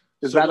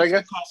 So that, I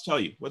guess, costs tell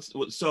you?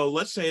 So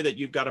let's say that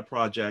you've got a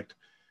project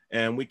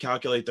and we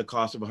calculate the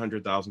cost of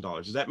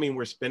 $100,000. Does that mean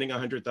we're spending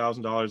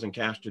 $100,000 in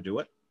cash to do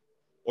it?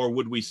 Or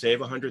would we save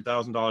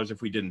 $100,000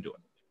 if we didn't do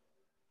it?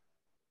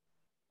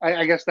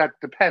 I guess that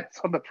depends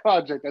on the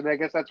project. And I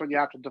guess that's what you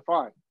have to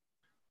define.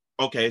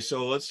 Okay,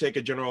 so let's take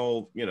a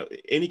general,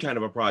 any kind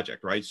of a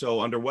project, right? So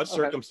under what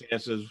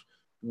circumstances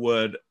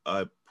would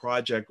a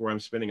project where I'm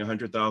spending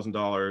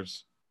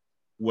 $100,000,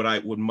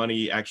 would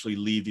money actually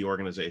leave the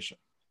organization?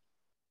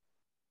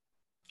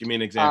 Give me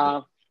an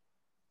example.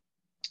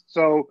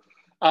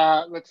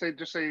 Let's say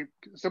just a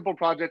simple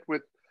project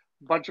with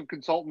a bunch of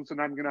consultants,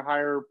 and I'm going to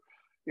hire,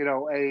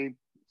 a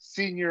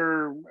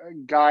senior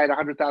guy at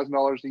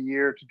 $100,000 a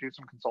year to do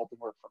some consulting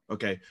work for me.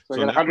 Okay.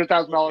 So I got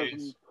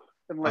 $100,000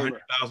 in labor.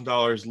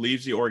 $100,000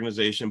 leaves the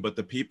organization, but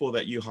the people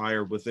that you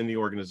hire within the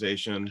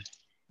organization,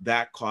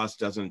 that cost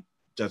doesn't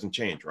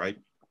change, right?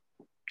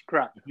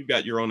 Correct. If you've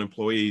got your own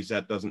employees,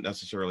 that doesn't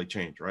necessarily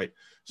change, right?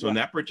 So in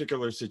that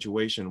particular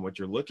situation, what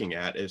you're looking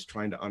at is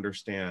trying to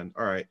understand,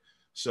 all right,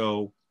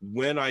 so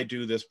when I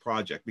do this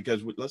project,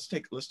 because let's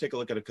take a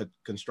look at a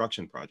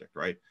construction project,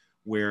 right?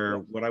 Where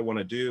what I want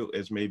to do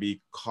is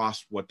maybe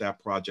cost what that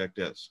project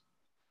is.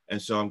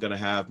 And so I'm going to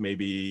have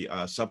maybe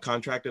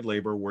subcontracted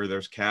labor where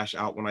there's cash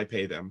out when I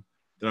pay them.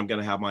 then I'm going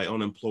to have my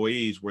own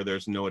employees where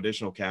there's no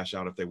additional cash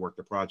out if they work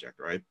the project,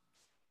 right?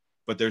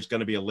 But there's going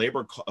to be a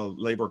labor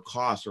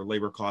cost or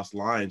labor cost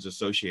lines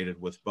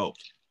associated with both.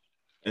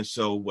 And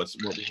so what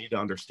we need to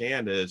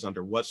understand is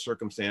under what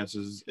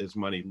circumstances is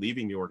money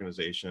leaving the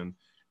organization,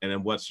 and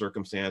in what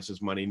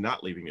circumstances money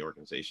not leaving the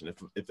organization.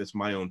 If it's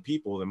my own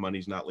people, then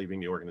money's not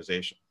leaving the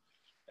organization.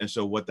 And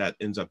so what that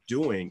ends up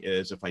doing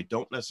is if I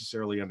don't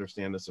necessarily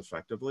understand this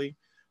effectively,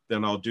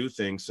 then I'll do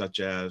things such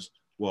as,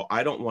 well,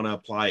 I don't want to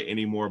apply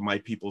any more of my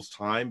people's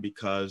time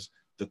because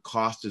the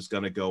cost is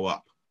going to go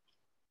up.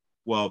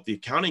 Well, the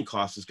accounting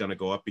cost is going to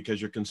go up because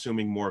you're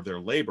consuming more of their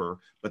labor,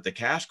 but the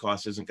cash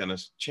cost isn't going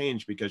to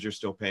change because you're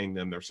still paying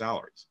them their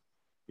salaries.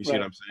 You see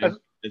what I'm saying?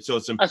 And so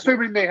it's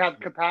assuming they have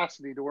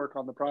capacity to work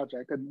on the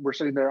project, and we're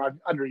sitting there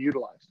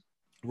underutilized.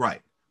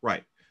 Right,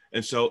 right.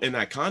 And so in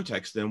that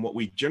context, then what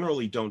we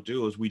generally don't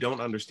do is we don't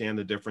understand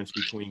the difference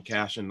between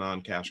cash and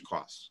non-cash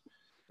costs.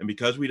 And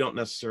because we don't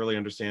necessarily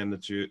understand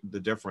the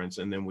difference,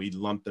 and then we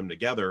lump them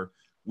together,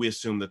 we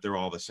assume that they're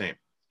all the same.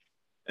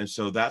 And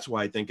so that's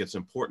why I think it's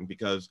important,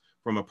 because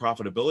from a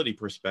profitability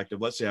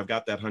perspective, let's say I've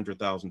got that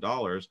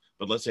 $100,000,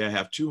 but let's say I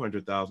have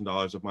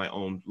 $200,000 of my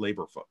own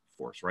labor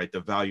force, right? The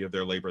value of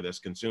their labor that's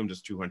consumed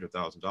is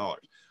 $200,000.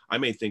 I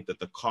may think that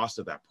the cost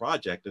of that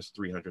project is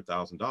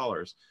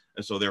 $300,000.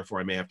 And so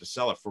therefore I may have to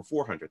sell it for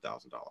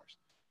 $400,000.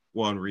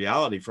 Well, in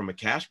reality, from a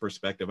cash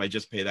perspective, I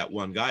just pay that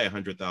one guy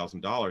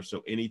 $100,000.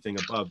 So anything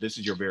above, this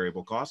is your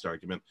variable cost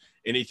argument,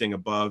 anything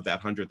above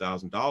that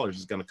 $100,000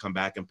 is going to come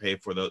back and pay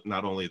for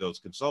not only those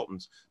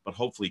consultants, but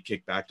hopefully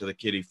kick back to the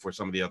kitty for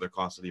some of the other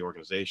costs of the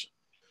organization.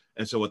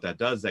 And so what that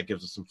does, that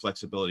gives us some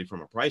flexibility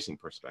from a pricing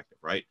perspective,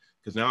 right?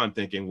 Because now I'm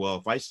thinking,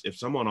 well, if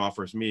someone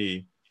offers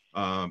me,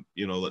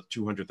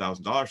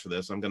 $200,000 for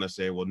this, I'm going to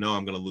say, well, no,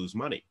 I'm going to lose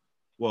money.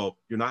 Well,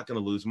 you're not going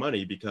to lose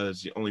money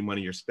because the only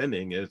money you're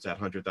spending is that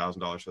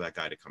 $100,000 for that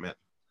guy to come in.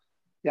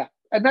 Yeah.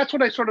 And that's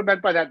what I sort of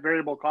meant by that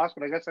variable cost,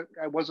 but I guess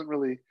I wasn't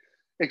really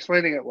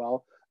explaining it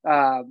well.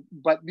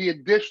 But the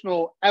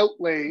additional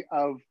outlay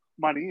of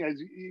money,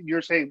 as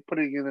you're saying,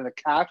 putting it in a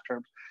cash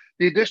terms,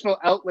 the additional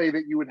outlay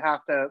that you would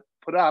have to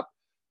put up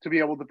to be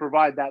able to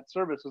provide that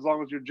service, as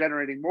long as you're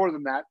generating more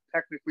than that,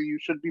 technically you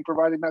should be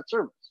providing that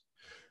service.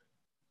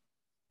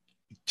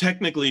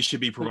 Technically should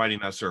be providing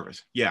that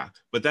service. Yeah,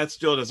 but that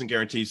still doesn't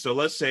guarantee. So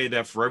let's say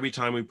that for every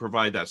time we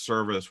provide that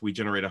service, we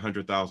generate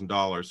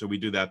 $100,000. So we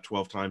do that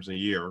 12 times a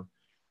year.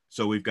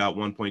 So we've got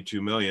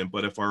 1.2 million.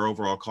 But if our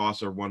overall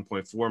costs are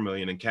 1.4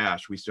 million in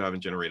cash, we still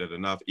haven't generated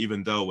enough,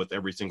 even though with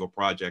every single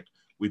project,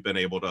 we've been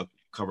able to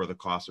cover the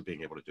cost of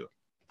being able to do it.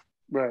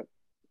 Right.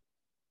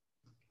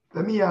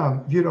 Let me,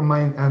 if you don't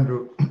mind,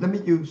 Andrew, let me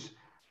use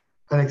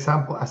an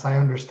example as I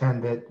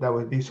understand it. That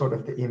would be sort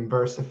of the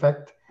inverse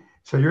effect.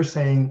 So you're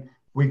saying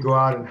we go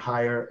out and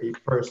hire a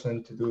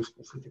person to do a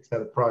specific set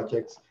of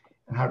projects,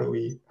 and how do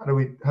we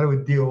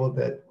deal with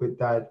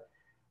that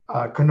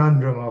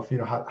conundrum of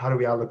how do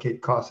we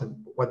allocate costs and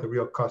what the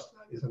real cost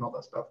is and all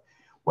that stuff.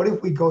 What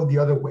if we go the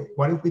other way?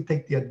 What if we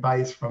take the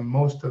advice from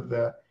most of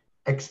the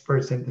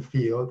experts in the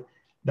field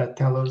that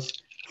tell us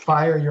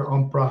fire your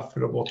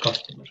unprofitable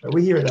customers? Right?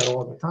 We hear that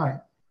all the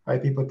time,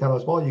 right? People tell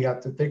us, well, you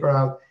have to figure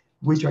out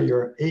which are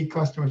your A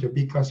customers, your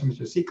B customers,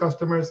 your C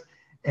customers,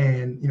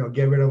 and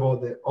get rid of all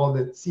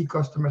the C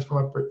customers from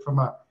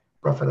a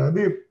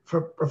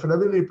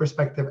profitability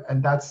perspective,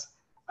 and that's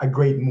a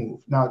great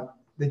move. Now,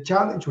 the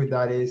challenge with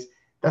that is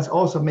that's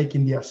also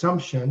making the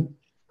assumption,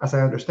 as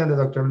I understand it,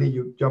 Dr. Lee,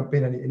 you jump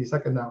in any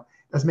second now,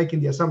 that's making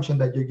the assumption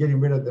that you're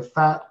getting rid of the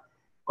fat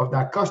of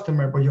that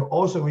customer, but you're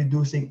also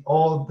reducing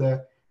all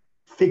the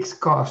fixed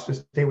costs to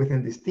stay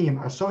within this team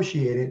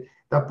associated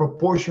that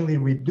proportionally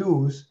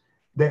reduce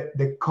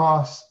the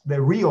cost,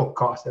 the real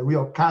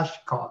cash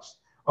cost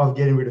of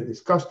getting rid of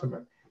this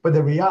customer. But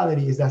the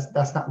reality is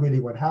that's not really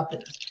what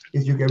happens.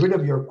 Is you get rid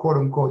of your quote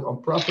unquote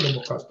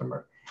unprofitable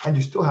customer and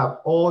you still have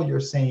all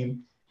your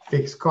same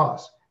fixed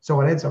costs. So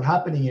what ends up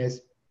happening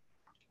is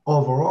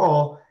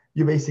overall,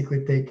 you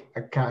basically take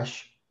a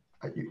cash,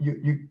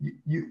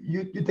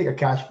 you take a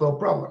cash flow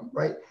problem,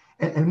 right?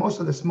 And most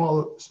of the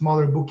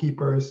smaller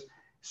bookkeepers,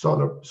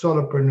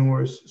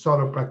 solopreneurs,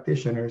 solo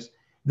practitioners,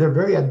 they're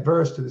very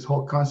adverse to this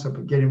whole concept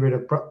of getting rid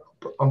of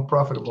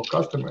unprofitable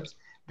customers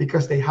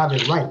because they have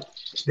it right.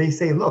 They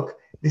say, look,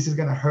 this is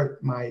going to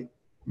hurt my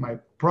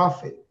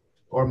profit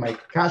or my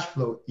cash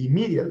flow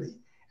immediately,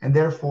 and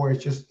therefore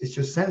it's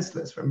just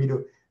senseless for me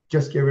to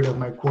just get rid of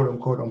my quote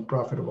unquote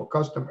unprofitable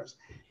customers.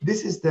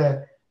 This is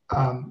the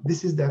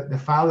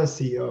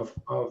fallacy of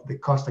the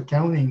cost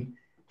accounting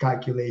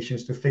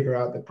calculations to figure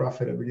out the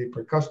profitability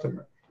per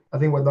customer. I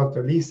think what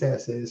Dr. Lee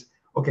says is,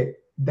 okay,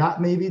 that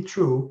may be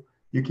true.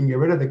 You can get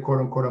rid of the quote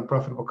unquote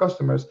unprofitable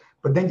customers,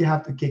 but then you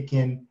have to kick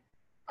in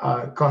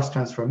cost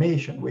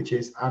transformation, which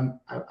is I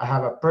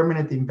have a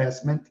permanent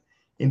investment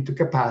into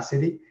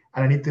capacity,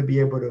 and I need to be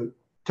able to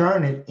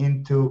turn it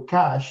into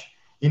cash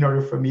in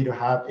order for me to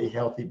have a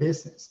healthy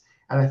business.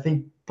 And I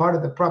think part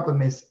of the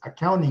problem is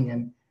accounting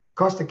and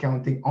cost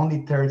accounting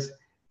only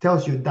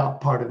tells you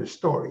that part of the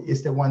story.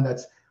 It's the one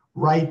that's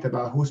right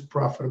about who's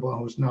profitable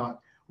and who's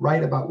not,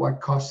 write about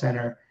what cost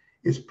center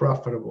is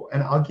profitable.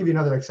 And I'll give you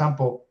another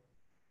example.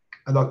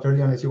 Dr.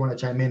 Leon, if you want to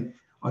chime in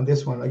on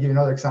this one, I'll give you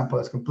another example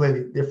that's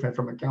completely different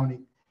from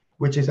accounting,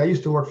 which is I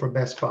used to work for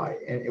Best Buy,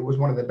 and it was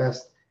one of the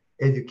best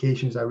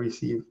educations I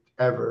received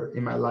ever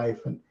in my life.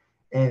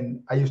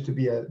 And I used to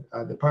be a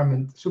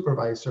department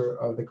supervisor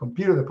of the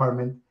computer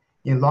department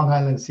in Long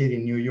Island City,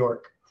 New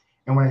York.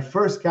 And when I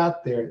first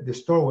got there, the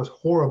store was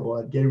horrible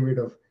at getting rid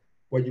of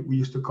what we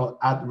used to call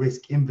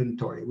at-risk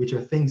inventory, which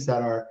are things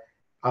that are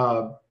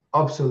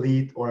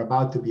obsolete or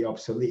about to be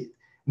obsolete.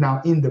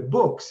 Now, in the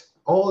books,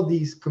 all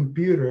these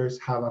computers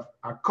have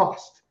a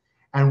cost.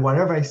 And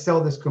whatever I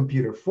sell this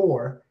computer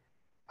for,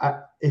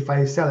 if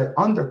I sell it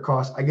under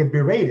cost, I get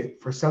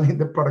berated for selling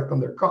the product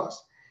under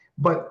cost.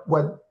 But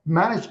what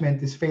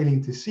management is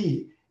failing to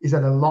see is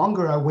that the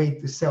longer I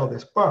wait to sell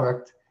this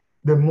product,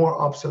 the more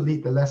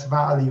obsolete, the less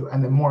value,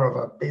 and the more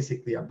of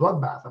basically a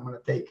bloodbath I'm going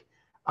to take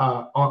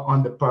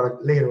on the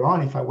product later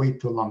on if I wait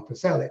too long to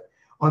sell it.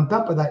 On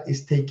top of that,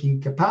 it's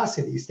taking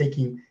capacity, it's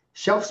taking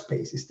shelf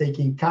space, it's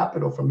taking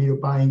capital for me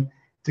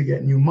to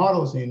get new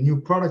models and new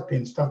product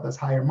in, stuff that's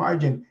higher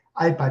margin,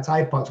 iPads,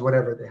 iPods,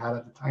 whatever they had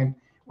at the time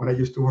when I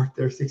used to work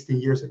there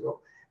 16 years ago.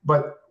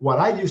 But what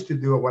I used to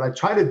do, or what I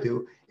try to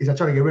do, is I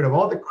try to get rid of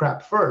all the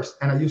crap first.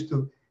 And I used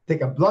to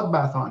take a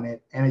bloodbath on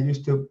it. And I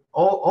used to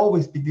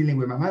always be dealing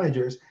with my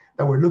managers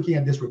that were looking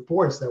at these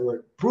reports that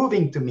were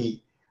proving to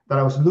me that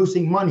I was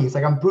losing money. It's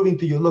like, I'm proving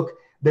to you, look,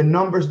 the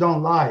numbers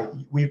don't lie.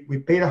 We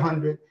paid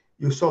 $100,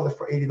 you sold it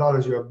for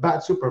 $80, you're a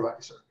bad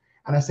supervisor.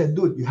 And I said,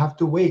 dude, you have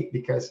to wait,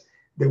 because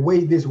the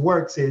way this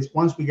works is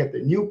once we get the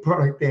new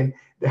product in,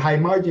 the high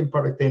margin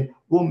product in,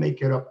 we'll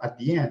make it up at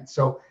the end.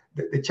 So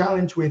the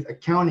challenge with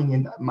accounting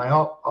in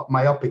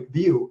myopic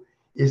view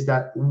is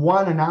that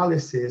one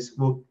analysis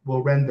will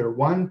render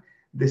one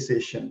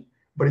decision.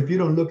 But if you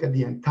don't look at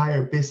the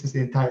entire business, the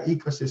entire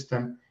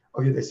ecosystem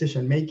of your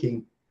decision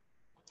making,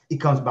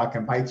 it comes back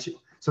and bites you.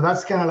 So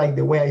that's kind of like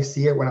the way I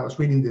see it. When I was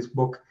reading this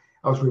book,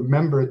 I was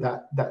remembered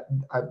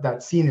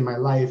that scene in my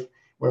life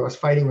where I was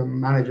fighting with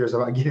managers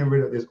about getting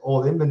rid of this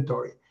old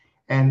inventory.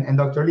 And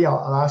Dr. Lee,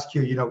 I'll ask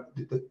you,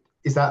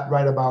 is that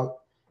right about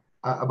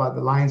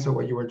the lines of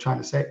what you were trying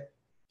to say?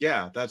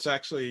 Yeah, that's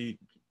actually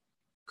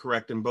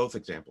correct in both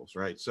examples,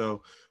 right?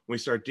 So when we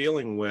start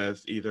dealing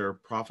with either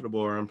profitable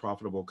or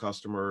unprofitable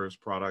customers,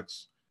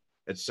 products,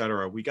 et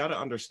cetera, we got to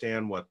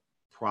understand what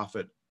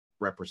profit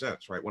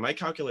represents, right? When I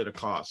calculate a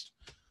cost,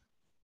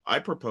 I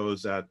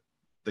propose that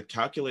the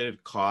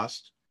calculated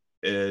cost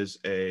is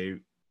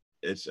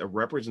it's a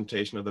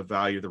representation of the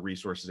value of the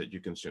resources that you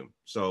consume.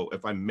 So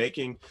if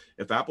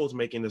Apple's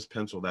making this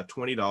pencil, that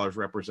 $20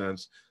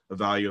 represents the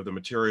value of the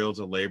materials,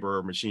 the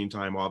labor, machine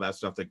time, all that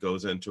stuff that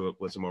goes into it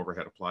with some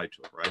overhead applied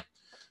to it, right?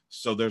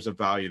 So there's a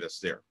value that's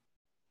there.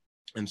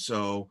 And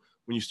so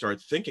when you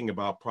start thinking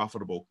about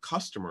profitable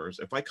customers,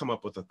 if I come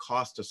up with a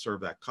cost to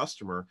serve that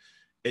customer,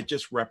 it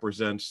just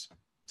represents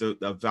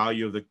the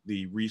value of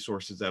the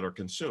resources that are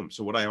consumed.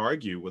 So what I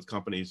argue with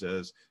companies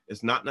is,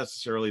 it's not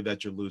necessarily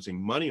that you're losing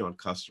money on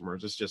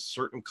customers. It's just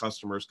certain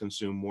customers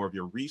consume more of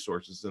your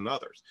resources than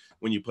others.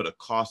 When you put a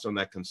cost on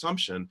that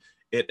consumption,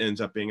 it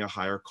ends up being a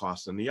higher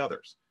cost than the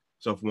others.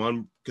 So if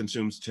one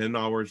consumes 10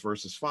 hours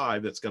versus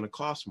 5, that's going to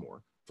cost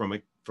more from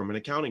an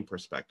accounting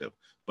perspective.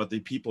 But the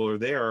people are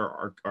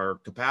there are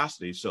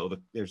capacity. So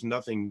there's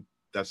nothing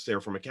that's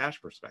there from a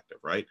cash perspective,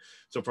 right?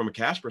 So from a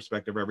cash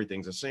perspective,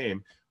 everything's the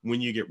same.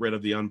 When you get rid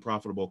of the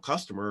unprofitable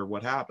customer,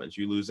 what happens?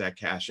 You lose that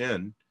cash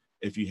in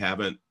if you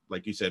haven't,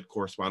 like you said,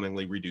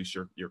 correspondingly reduce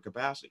your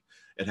capacity.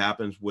 It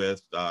happens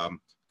with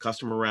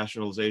customer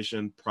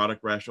rationalization,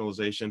 product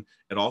rationalization.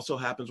 It also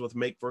happens with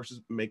make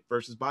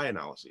versus buy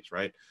analyses,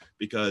 right?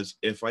 Because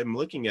if I'm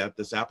looking at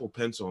this Apple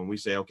Pencil and we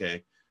say,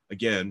 okay,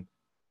 again,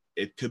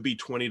 it could be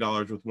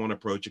 $20 with one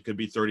approach. It could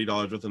be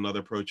 $30 with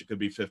another approach. It could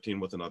be $15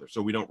 with another. So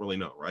we don't really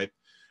know, right?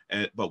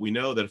 But we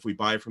know that if we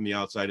buy from the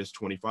outside, it's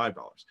 $25.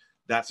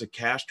 That's a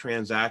cash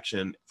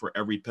transaction for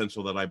every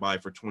pencil that I buy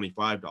for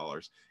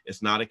 $25.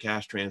 It's not a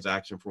cash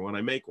transaction for when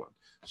I make one.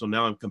 So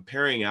now I'm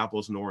comparing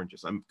apples and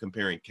oranges. I'm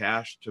comparing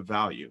cash to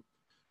value.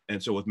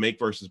 And so with make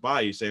versus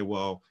buy, you say,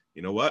 well,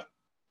 you know what?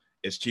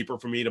 It's cheaper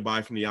for me to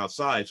buy from the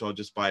outside, so I'll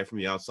just buy it from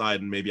the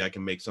outside and maybe I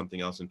can make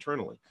something else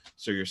internally.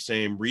 So your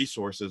same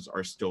resources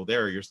are still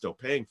there, you're still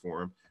paying for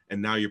them,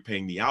 and now you're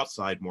paying the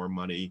outside more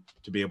money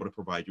to be able to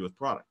provide you with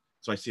product.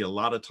 So I see a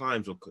lot of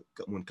times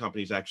when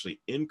companies actually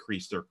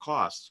increase their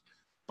costs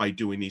by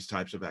doing these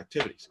types of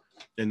activities.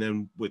 And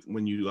then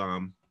when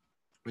you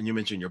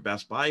mentioned your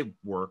Best Buy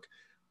work,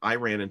 I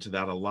ran into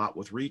that a lot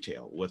with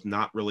retail, with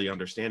not really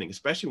understanding,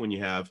 especially when you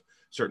have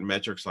certain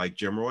metrics like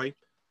GMROI,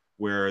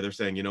 where they're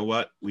saying, you know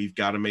what, we've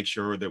got to make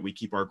sure that we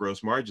keep our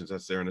gross margins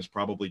that's there. And it's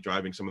probably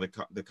driving some of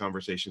the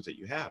conversations that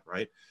you have,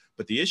 right?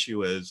 But the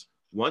issue is,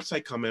 once I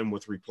come in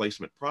with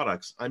replacement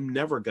products, I'm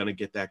never going to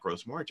get that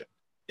gross margin.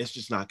 It's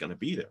just not going to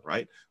be there,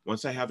 right?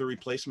 Once I have the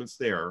replacements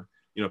there,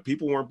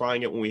 people weren't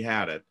buying it when we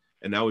had it.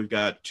 And now we've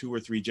got 2 or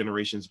 3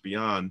 generations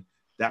beyond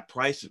that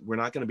price. We're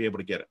not going to be able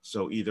to get it.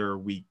 So either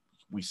we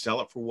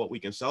sell it for what we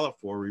can sell it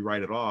for, we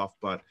write it off.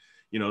 But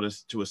you know,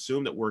 to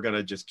assume that we're going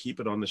to just keep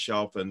it on the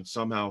shelf and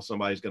somehow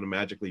somebody's going to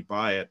magically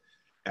buy it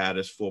at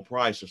its full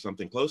price or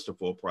something close to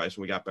full price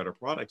and we got better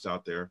products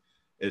out there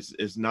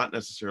is not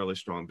necessarily a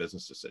strong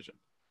business decision.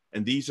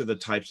 And these are the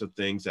types of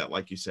things that,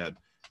 like you said,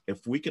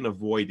 if we can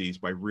avoid these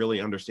by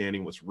really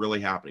understanding what's really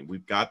happening,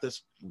 we've got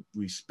this,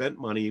 we spent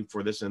money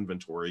for this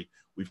inventory.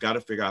 We've got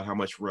to figure out how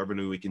much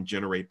revenue we can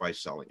generate by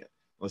selling it.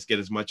 Let's get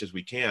as much as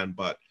we can,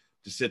 but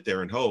to sit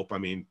there and hope, I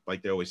mean,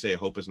 like they always say,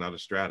 hope is not a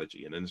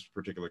strategy. And in this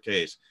particular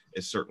case,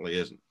 it certainly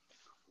isn't.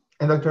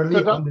 And Dr.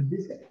 Lee,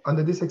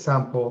 under this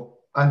example,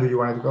 Andrew, you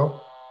wanted to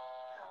go?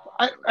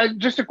 I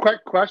just a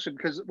quick question,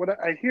 because what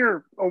I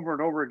hear over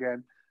and over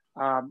again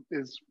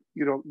is,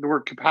 you know, the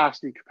word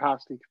capacity,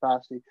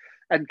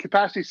 and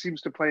capacity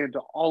seems to play into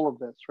all of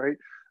this, right?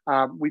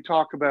 We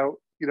talk about,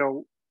 you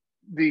know,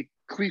 the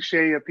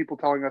cliche of people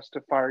telling us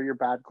to fire your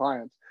bad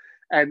clients.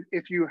 And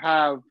if you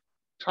have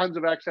tons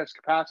of excess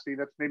capacity,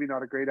 that's maybe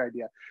not a great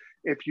idea.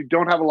 If you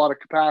don't have a lot of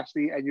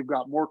capacity and you've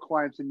got more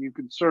clients than you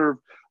can serve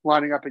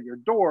lining up at your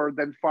door,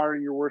 then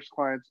firing your worst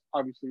clients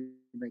obviously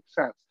makes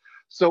sense.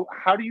 So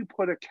how do you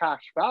put a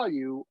cash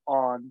value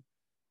on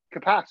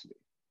capacity?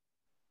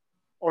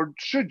 Or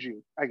should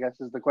you, I guess,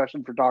 is the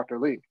question for Dr.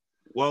 Lee.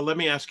 Well, let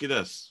me ask you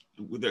this.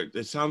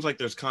 It sounds like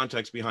there's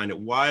context behind it.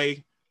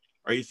 Why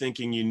are you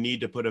thinking you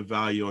need to put a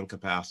value on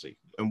capacity?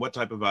 And what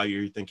type of value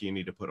are you thinking you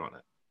need to put on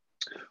it?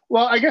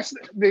 Well, I guess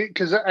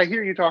because I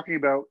hear you talking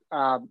about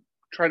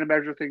trying to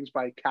measure things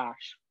by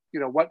cash. You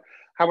know,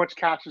 how much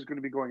cash is going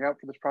to be going out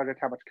for this project,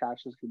 how much cash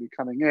is going to be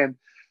coming in,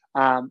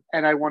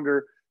 and I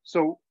wonder.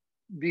 So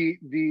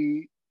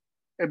the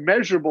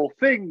immeasurable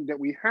thing that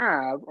we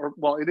have, or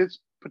well, it is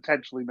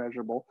potentially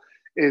measurable,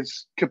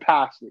 is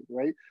capacity,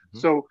 right? Mm-hmm.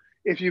 So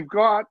if you've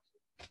got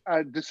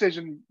a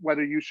decision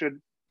whether you should,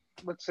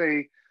 let's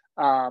say,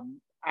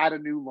 add a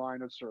new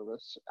line of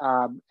service,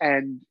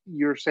 and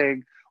you're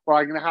saying, well,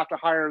 I'm going to have to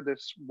hire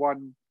this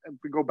one. If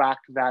we go back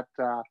to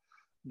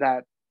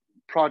that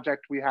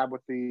project we have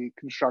with the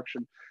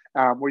construction,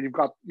 where you're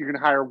going to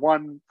hire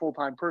one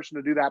full-time person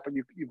to do that, but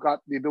you've got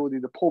the ability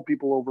to pull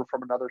people over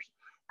from another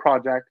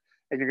project,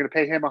 and you're going to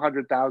pay him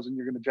 $100,000.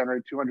 You're going to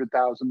generate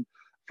 $200,000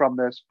 from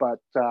this, but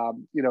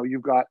you know,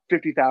 you've got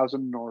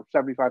 $50,000 or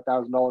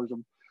 $75,000 of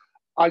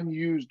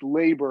unused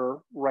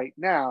labor right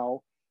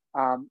now,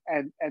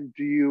 and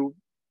do you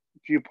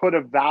put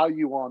a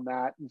value on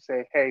that and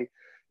say, hey,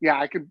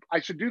 yeah, I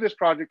should do this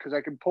project because I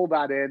can pull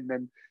that in,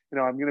 and you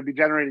know, I'm going to be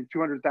generating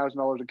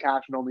 $200,000 of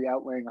cash and only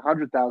outlaying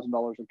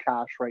 $100,000 of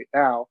cash right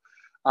now,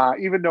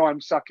 even though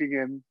I'm sucking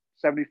in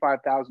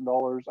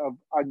 $75,000 of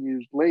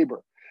unused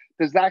labor.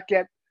 Does that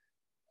get,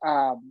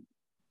 I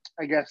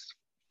guess,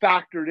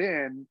 factored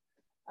in?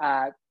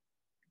 Do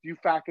you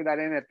factor that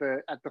in at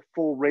the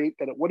full rate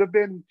that it would have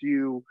been? Do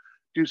you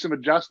do some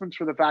adjustments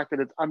for the fact that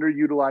it's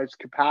underutilized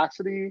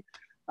capacity?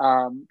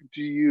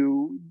 Do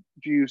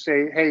you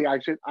say, hey,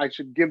 I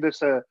should give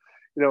this a,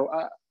 you know,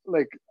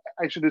 like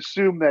I should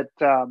assume that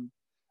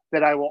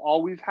that I will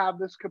always have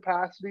this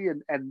capacity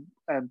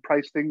and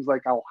price things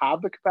like I'll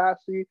have the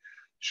capacity?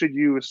 Should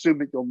you assume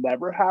that you'll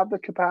never have the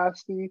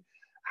capacity?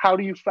 How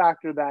do you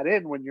factor that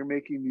in when you're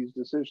making these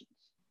decisions,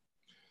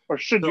 or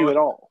should you at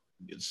all?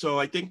 So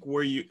I think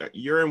where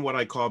you're in what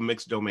I call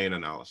mixed domain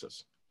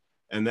analysis.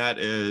 And that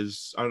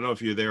is, I don't know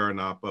if you're there or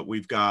not, but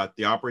we've got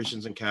the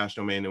operations and cash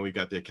domain and we've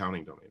got the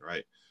accounting domain,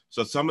 right?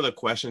 So some of the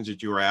questions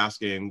that you were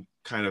asking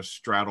kind of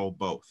straddle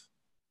both.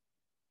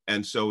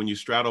 And so when you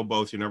straddle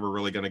both, you're never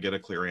really going to get a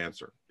clear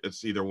answer.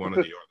 It's either one or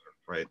the other,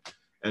 right?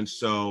 And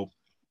so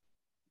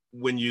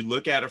when you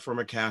look at it from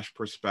a cash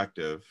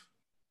perspective,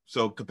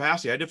 so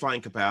capacity, I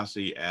define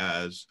capacity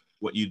as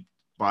what you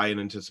buy in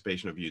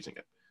anticipation of using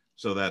it.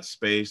 So that's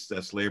space,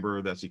 that's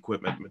labor, that's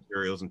equipment,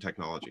 materials, and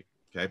technology,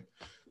 okay?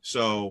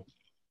 So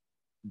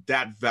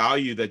that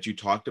value that you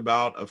talked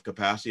about of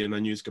capacity and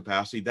unused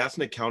capacity, that's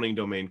an accounting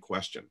domain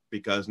question,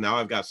 because now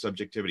I've got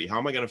subjectivity. How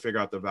am I going to figure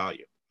out the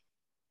value?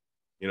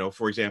 You know,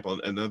 for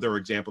example, another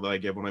example that I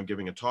give when I'm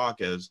giving a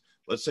talk is,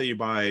 let's say you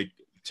buy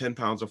 10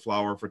 pounds of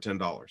flour for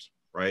 $10,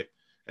 right?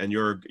 And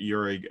you're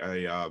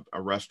a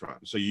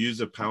restaurant. So you use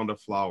a pound of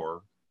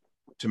flour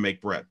to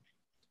make bread.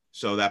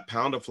 So that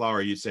pound of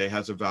flour, you say,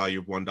 has a value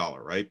of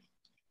 $1, right?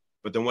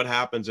 But then what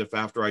happens if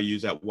after I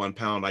use that 1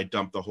 pound, I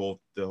dump the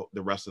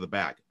rest of the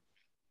bag?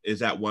 Is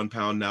that 1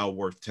 pound now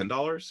worth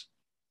 $10?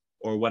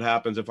 Or what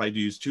happens if I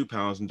use 2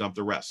 pounds and dump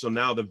the rest? So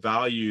now the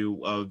value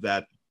of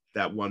that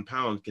 1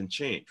 pound can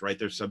change, right?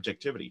 There's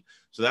subjectivity.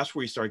 So that's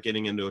where you start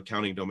getting into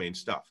accounting domain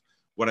stuff.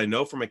 What I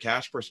know from a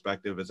cash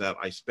perspective is that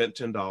I spent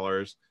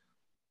 $10.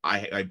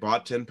 I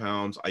bought 10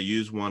 pounds. I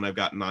used 1. I've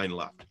got 9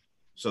 left.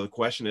 So the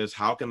question is,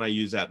 how can I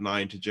use that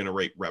 9 to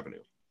generate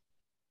revenue?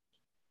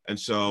 And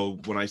so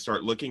when I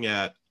start looking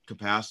at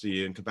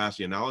capacity and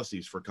capacity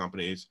analyses for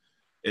companies,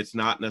 it's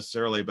not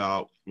necessarily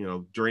about, you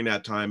know, during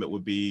that time, it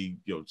would be,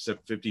 you know,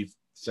 $50,000,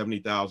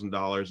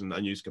 $70,000 in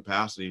unused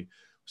capacity.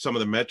 Some of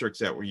the metrics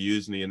that were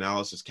used in the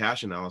analysis,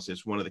 cash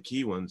analysis, one of the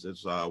key ones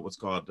is what's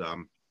called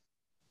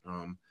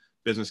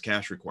business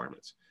cash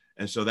requirements.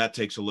 And so that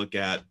takes a look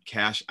at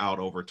cash out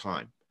over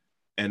time.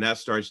 And that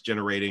starts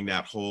generating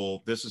that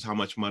whole, this is how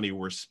much money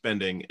we're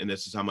spending and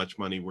this is how much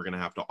money we're going to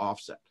have to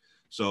offset.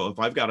 So if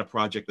I've got a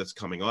project that's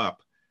coming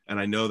up and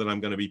I know that I'm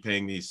going to be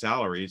paying these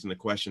salaries, and the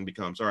question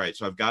becomes, all right,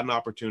 so I've got an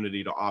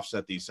opportunity to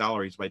offset these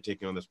salaries by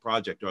taking on this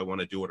project. Do I want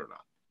to do it or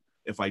not?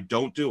 If I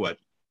don't do it,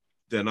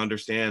 then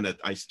understand that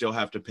I still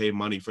have to pay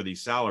money for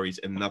these salaries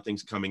and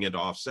nothing's coming in to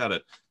offset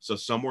it. So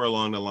somewhere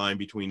along the line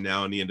between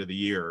now and the end of the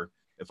year,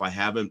 if I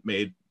haven't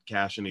made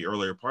cash in the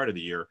earlier part of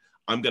the year,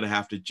 I'm going to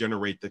have to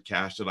generate the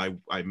cash that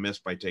I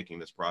missed by taking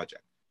this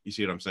project. You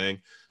see what I'm saying?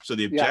 So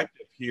the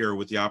objective here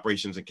with the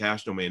operations and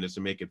cash domain is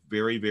to make it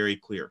very, very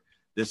clear.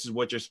 This is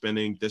what you're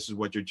spending. This is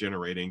what you're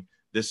generating.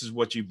 This is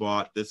what you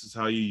bought. This is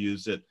how you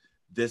use it.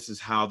 This is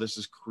how this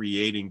is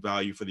creating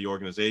value for the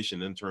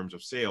organization in terms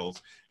of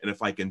sales. And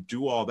if I can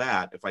do all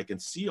that, if I can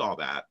see all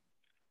that,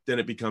 then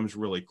it becomes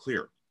really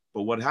clear.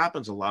 But what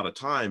happens a lot of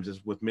times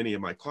is with many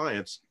of my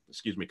clients,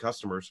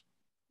 customers,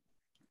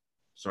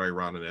 sorry,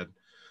 Ron and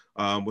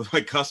Ed, with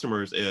my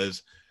customers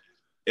is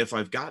if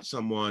I've got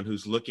someone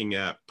who's looking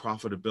at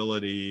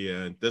profitability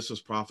and this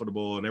was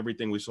profitable and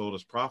everything we sold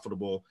is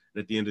profitable,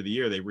 and at the end of the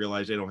year, they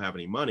realize they don't have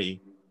any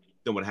money,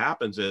 then what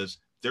happens is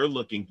they're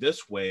looking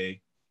this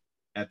way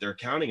at their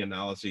accounting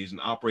analyses, and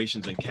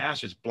operations and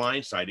cash is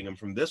blindsiding them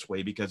from this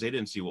way because they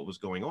didn't see what was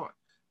going on.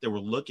 They were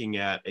looking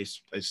at a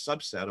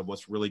subset of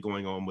what's really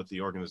going on with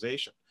the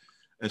organization.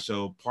 And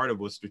so part of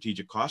what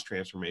strategic cost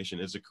transformation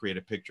is to create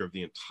a picture of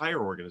the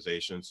entire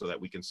organization so that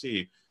we can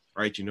see,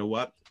 all right, you know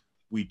what?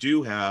 We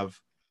do have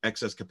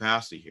excess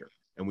capacity here,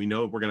 and we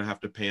know we're going to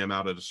have to pay them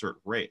out at a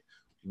certain rate.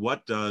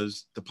 What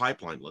does the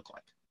pipeline look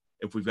like?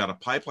 If we've got a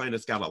pipeline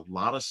that's got a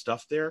lot of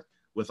stuff there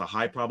with a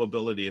high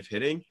probability of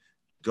hitting,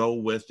 go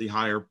with the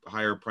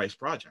higher price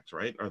projects,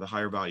 right? Or the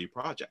higher value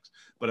projects.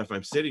 But if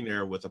I'm sitting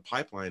there with a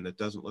pipeline that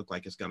doesn't look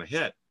like it's going to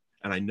hit,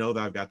 and I know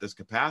that I've got this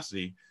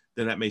capacity,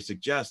 then that may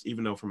suggest,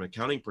 even though from an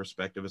accounting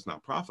perspective, it's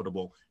not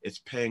profitable, it's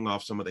paying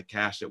off some of the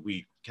cash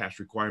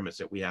requirements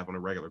that we have on a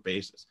regular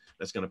basis.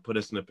 That's going to put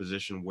us in a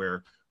position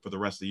where for the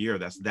rest of the year,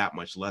 that's that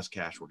much less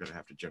cash we're going to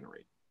have to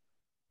generate.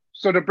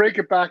 So to break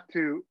it back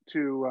to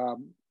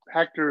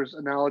Hector's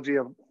analogy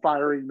of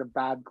firing the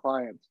bad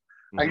clients,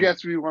 I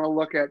guess we want to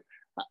look at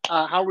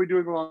how are we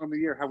doing along the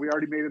year? Have we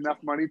already made enough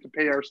money to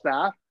pay our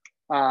staff?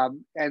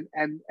 And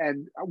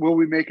will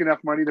we make enough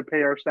money to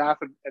pay our staff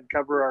and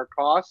cover our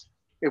costs?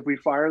 If we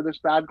fire this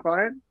bad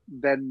client,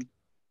 then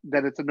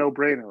it's a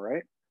no-brainer,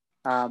 right?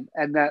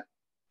 And that,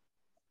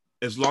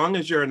 as long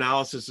as your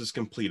analysis is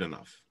complete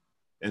enough.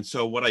 And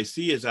so what I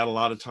see is that a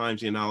lot of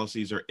times the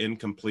analyses are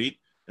incomplete,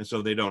 and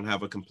so they don't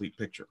have a complete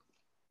picture,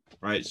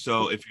 right?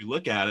 So if you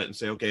look at it and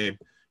say, okay,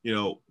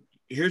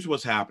 here's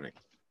what's happening.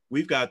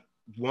 We've got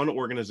one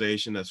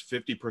organization that's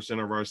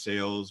 50% of our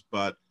sales,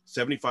 but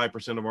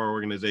 75% of our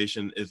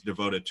organization is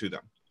devoted to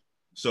them.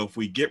 So if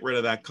we get rid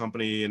of that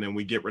company and then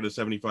we get rid of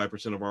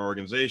 75% of our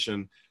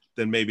organization,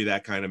 then maybe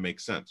that kind of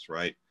makes sense,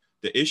 right?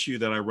 The issue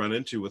that I run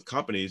into with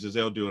companies is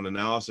they'll do an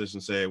analysis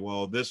and say,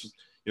 well, this,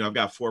 I've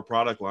got 4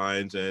 product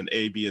lines and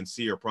A, B, and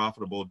C are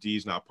profitable. D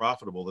is not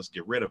profitable. Let's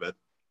get rid of it.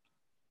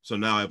 So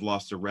now I've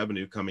lost the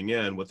revenue coming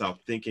in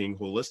without thinking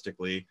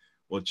holistically.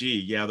 Well, gee,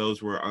 yeah,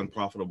 those were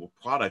unprofitable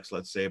products,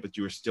 let's say, but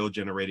you were still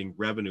generating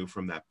revenue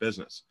from that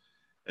business.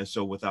 And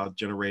so without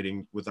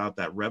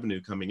that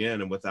revenue coming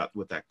in and with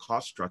that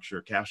cost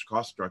structure, cash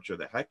cost structure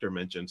that Hector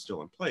mentioned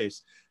still in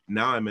place,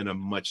 now I'm in a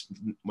much,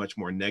 much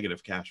more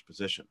negative cash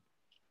position.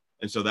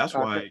 And so that's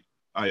why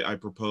I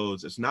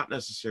propose it's not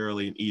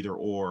necessarily an either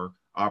or,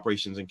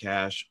 operations and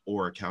cash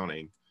or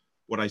accounting.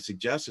 What I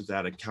suggest is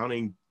that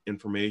accounting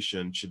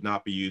information should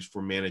not be used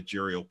for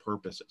managerial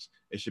purposes.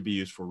 It should be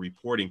used for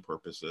reporting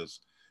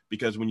purposes,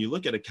 because when you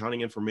look at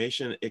accounting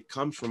information, it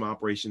comes from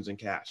operations and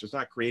cash. It's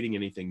not creating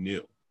anything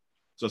new.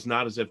 So it's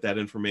not as if that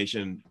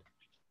information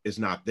is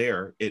not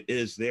there. It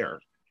is there.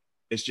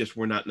 It's just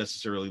we're not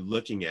necessarily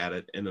looking at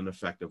it in an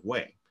effective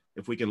way.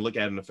 If we can look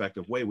at it in an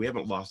effective way, we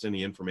haven't lost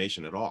any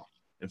information at all.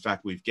 In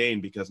fact, we've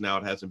gained because now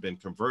it hasn't been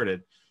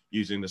converted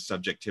using the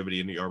subjectivity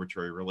and the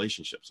arbitrary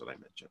relationships that I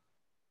mentioned.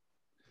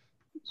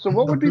 So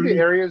what would be the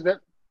areas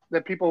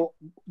that people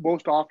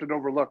most often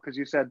overlook? Because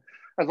you said,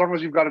 as long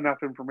as you've got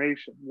enough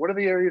information, what are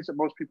the areas that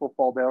most people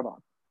fall down on?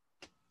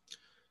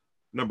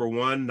 Number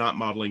one, not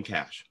modeling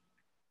cash.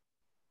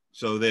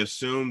 So they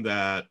assume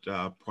that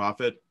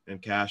profit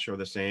and cash are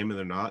the same, and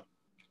they're not.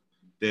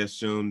 They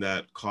assume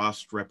that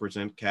costs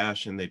represent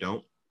cash, and they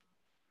don't.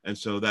 And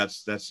so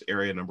that's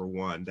area number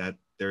one, that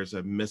there's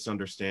a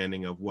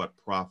misunderstanding of what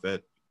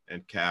profit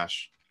and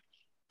cash,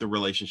 the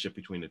relationship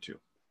between the two.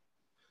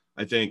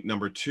 I think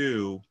number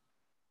two,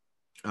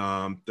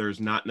 there's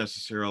not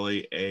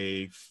necessarily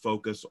a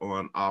focus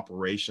on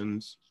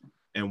operations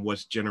and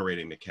what's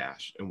generating the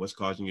cash and what's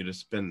causing you to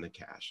spend the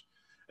cash.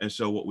 And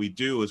so what we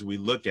do is we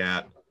look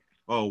at,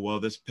 oh, well,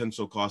 this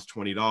pencil costs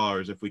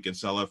 $20. If we can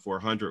sell it for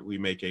 $100, we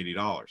make $80.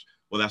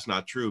 Well, that's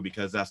not true,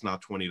 because that's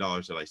not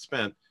 $20 that I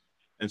spent.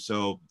 And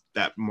so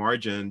that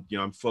margin,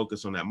 I'm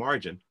focused on that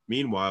margin.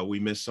 Meanwhile, we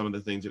miss some of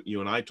the things that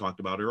you and I talked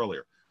about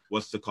earlier.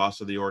 What's the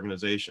cost of the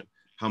organization?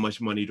 How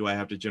much money do I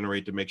have to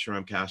generate to make sure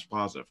I'm cash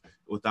positive?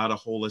 Without a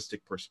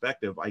holistic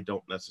perspective, I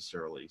don't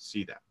necessarily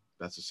see that.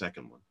 That's the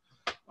second one.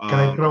 Can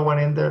I throw one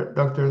in there,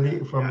 Dr. Lee,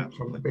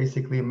 from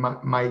basically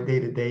my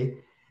day-to-day?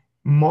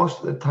 Most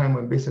of the time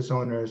when business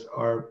owners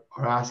are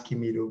asking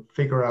me to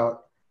figure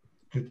out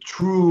the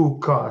true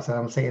cost, and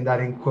I'm saying that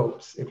in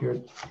quotes, if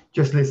you're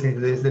just listening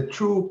to this, the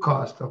true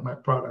cost of my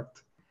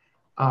product,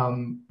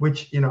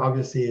 which,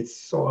 obviously it's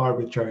so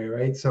arbitrary,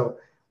 right? So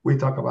we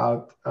talk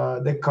about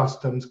the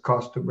customs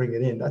cost to bring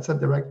it in. That's a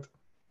direct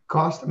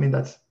cost. I mean,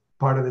 that's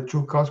part of the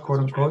true cost, quote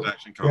unquote.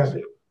 Transaction cost.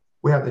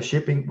 We have the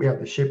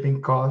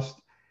shipping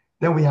cost.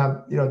 Then we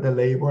have, the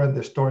labor and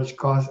the storage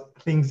cost,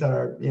 things that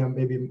are,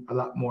 maybe a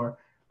lot more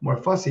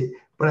fussy.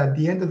 But at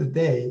the end of the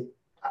day,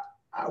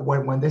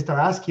 when they start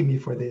asking me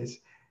for this,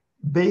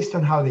 based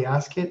on how they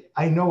ask it,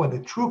 I know what the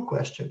true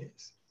question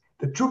is.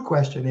 The true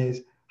question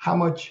is how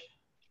much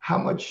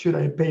should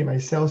I pay my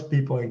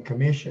salespeople in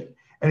commission?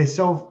 And it's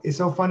so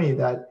funny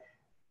that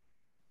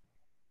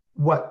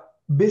what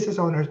business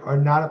owners are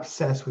not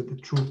obsessed with the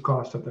true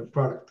cost of their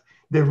product.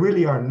 They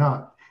really are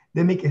not.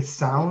 They make it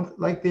sound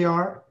like they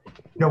are,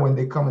 when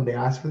they come and they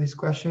ask for these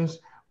questions,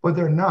 but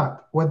they're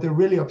not. What they're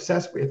really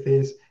obsessed with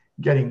is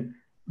getting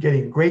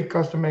great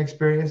customer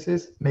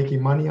experiences,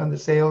 making money on the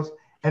sales,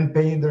 and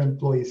paying their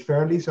employees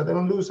fairly so they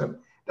don't lose them.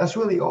 That's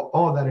really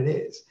all that it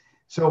is.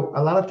 So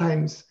a lot of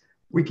times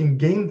we can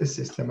game the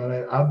system, and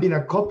I've been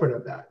a culprit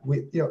of that,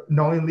 with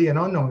knowingly and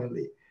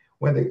unknowingly.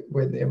 When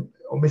the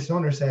business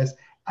owner says,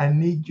 "I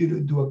need you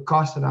to do a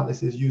cost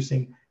analysis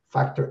using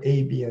factor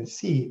A, B, and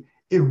C,"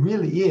 it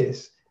really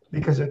is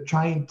because they're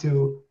trying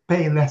to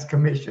pay less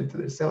commission to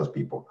their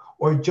salespeople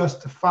or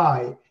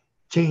justify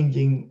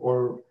changing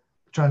or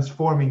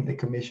transforming the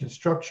commission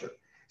structure.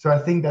 So I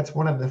think that's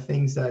one of the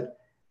things that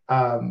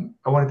I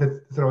wanted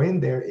to throw in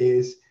there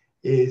is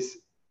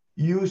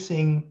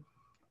using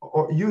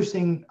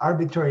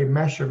arbitrary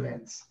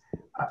measurements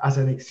as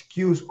an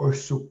excuse or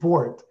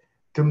support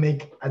to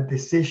make a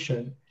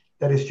decision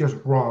that is just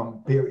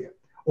wrong, period.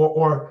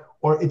 Or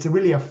it's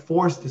really a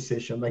forced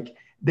decision. Like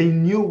they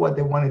knew what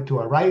they wanted to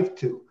arrive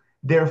to,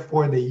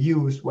 therefore they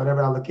used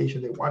whatever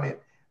allocation they wanted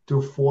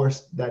to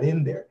force that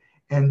in there.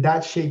 And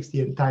that shapes the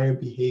entire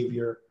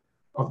behavior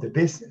of the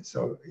business.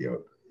 So,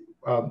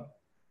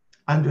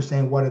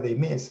 understand what do they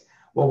miss?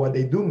 Well, what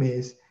they do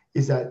miss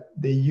is that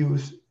they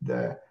use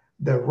the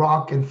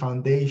rock and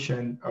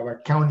foundation of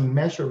accounting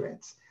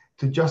measurements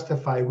to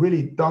justify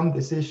really dumb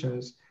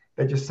decisions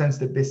that just sends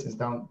the business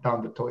down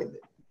the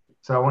toilet.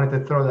 So I wanted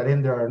to throw that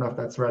in there. I don't know if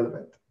that's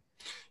relevant.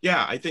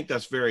 Yeah, I think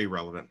that's very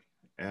relevant.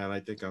 And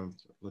I think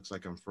looks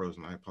like I'm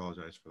frozen. I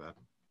apologize for that.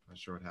 I'm not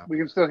sure what happened. We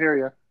can still hear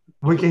you.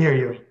 We can hear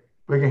you.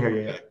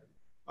 Yeah.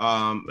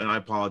 And I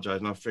apologize.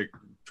 And I'll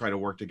try to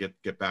work to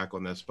get back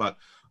on this. But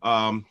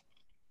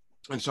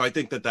and so I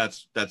think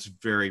that's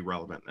very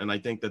relevant. And I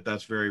think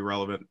that's very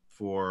relevant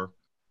for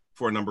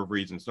a number of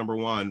reasons. Number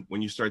one,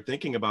 when you start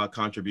thinking about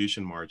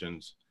contribution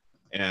margins,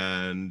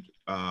 and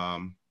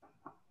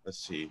let's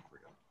see.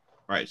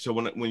 All right. So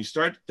when you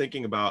start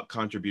thinking about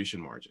contribution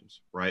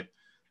margins, right?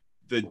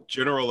 The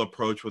general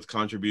approach with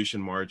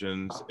contribution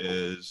margins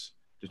is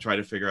to try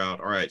to figure out,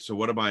 all right, so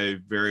what are my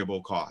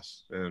variable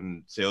costs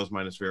and sales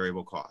minus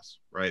variable costs,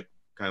 right?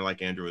 Kind of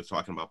like Andrew was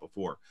talking about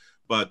before.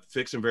 But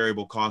fixed and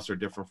variable costs are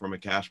different from a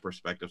cash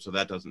perspective, so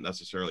that doesn't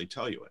necessarily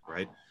tell you it,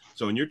 right?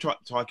 So when you're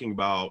talking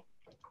about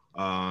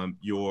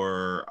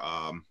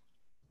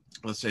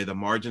let's say the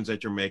margins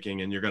that you're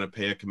making, and you're going to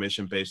pay a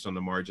commission based on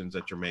the margins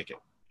that you're making,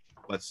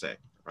 let's say,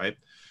 right?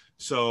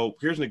 So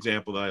here's an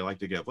example that I like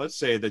to give. Let's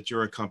say that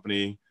you're a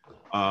company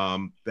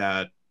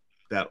that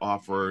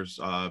offers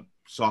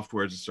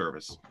software as a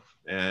service,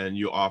 and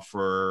you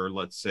offer,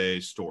 let's say,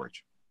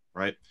 storage,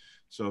 right?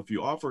 So if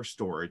you offer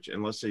storage,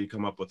 and let's say you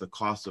come up with a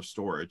cost of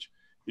storage,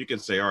 you can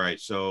say, all right,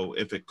 so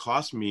if it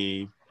costs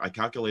me, I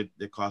calculate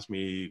it costs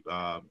me,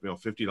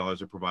 $50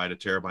 to provide a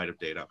terabyte of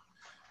data.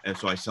 And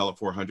so I sell it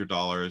for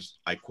 $100.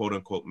 I quote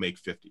unquote make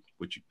 50,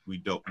 which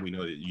we know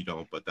that you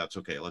don't, but that's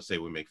okay. Let's say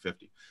we make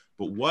 50.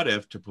 But what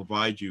if, to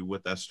provide you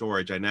with that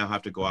storage, I now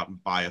have to go out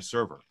and buy a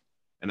server,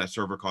 and that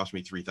server cost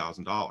me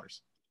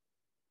 $3,000?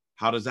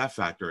 How does that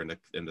factor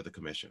into the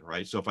commission,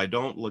 right? So if I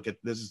don't look at,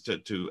 this is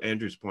to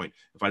Andrew's point,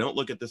 if I don't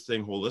look at this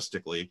thing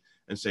holistically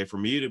and say, for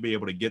me to be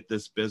able to get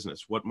this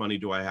business, what money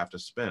do I have to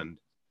spend?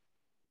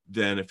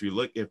 Then if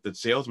the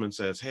salesman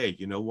says, hey,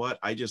 you know what?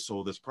 I just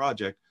sold this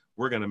project,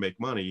 we're going to make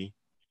money.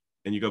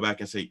 And you go back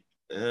and say,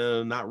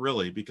 not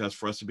really, because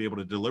for us to be able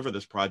to deliver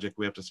this project,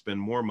 we have to spend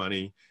more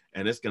money,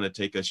 and it's going to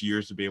take us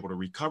years to be able to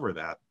recover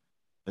that.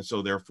 And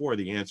so therefore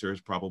the answer is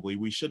probably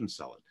we shouldn't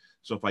sell it.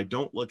 So if I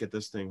don't look at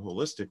this thing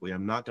holistically,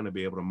 I'm not going to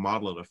be able to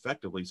model it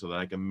effectively so that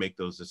I can make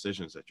those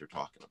decisions that you're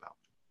talking about.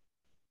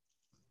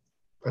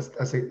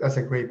 That's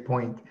a great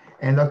point.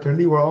 And Dr.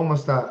 Lee,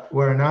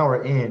 we're an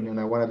hour in, and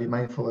I want to be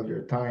mindful of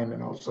your time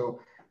and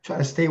also try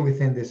to stay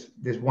within this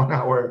 1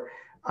 hour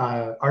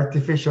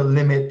artificial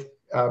limit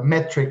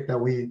metric that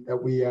we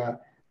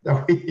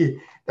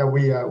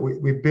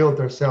built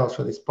ourselves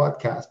for this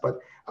podcast. But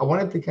I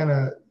wanted to kind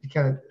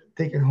of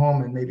take it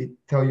home and maybe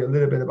tell you a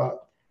little bit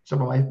about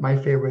some of my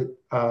favorite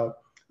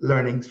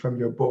learnings from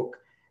your book.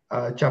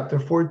 Chapter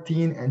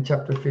 14 and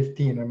chapter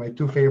 15 are my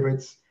two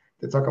favorites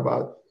that talk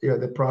about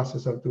the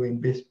process of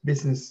doing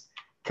business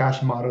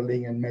cash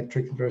modeling and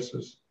metrics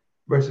versus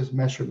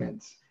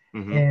measurements.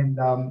 Mm-hmm.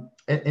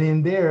 And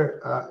in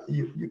there,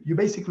 you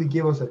basically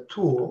give us a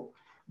tool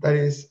that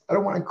is, I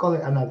don't want to call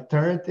it an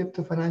alternative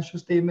to financial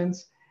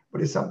statements,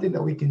 but it's something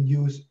that we can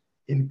use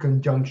in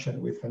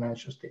conjunction with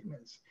financial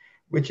statements,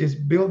 which is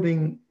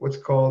building what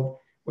you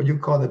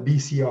call the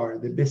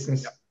BCR, the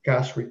business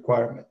cash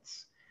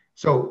requirements.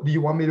 So do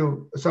you want me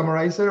to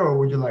summarize it, or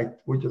would you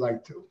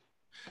like to?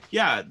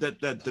 Yeah,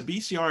 the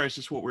BCR is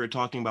just what we were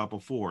talking about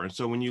before. And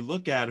so when you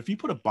look at, if you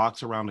put a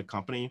box around a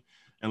company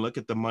and look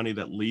at the money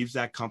that leaves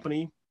that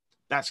company,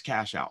 that's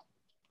cash out.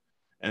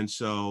 And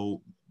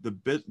so the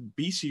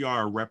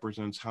BCR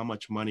represents how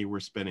much money we're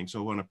spending.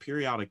 So on a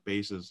periodic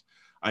basis,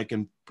 I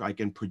can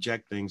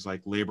project things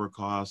like labor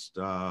cost,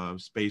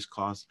 space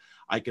costs.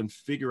 I can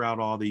figure out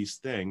all these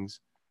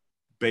things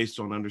based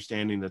on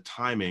understanding the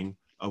timing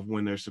of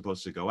when they're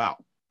supposed to go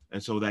out.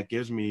 And so that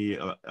gives me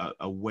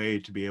a way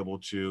to be able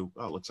to,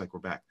 oh, it looks like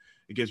we're back.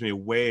 It gives me a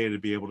way to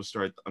be able to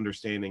start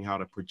understanding how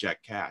to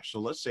project cash. So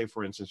let's say,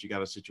 for instance, you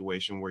got a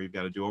situation where you've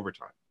got to do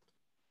overtime.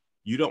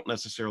 You don't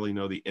necessarily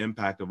know the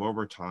impact of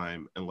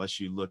overtime unless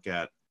you look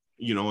at,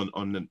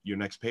 your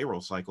next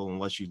payroll cycle,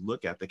 unless you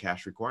look at the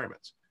cash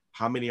requirements.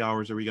 How many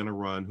hours are we going to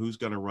run? Who's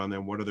going to run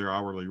them? What are their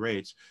hourly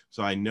rates?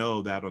 So I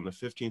know that on the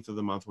 15th of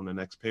the month, when the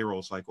next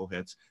payroll cycle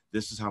hits,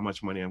 this is how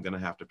much money I'm going to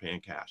have to pay in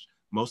cash.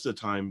 Most of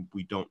the time,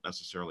 we don't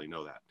necessarily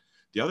know that.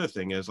 The other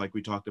thing is, like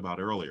we talked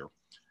about earlier,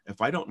 if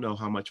I don't know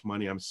how much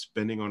money I'm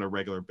spending on a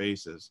regular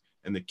basis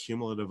and the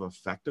cumulative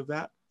effect of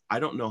that, I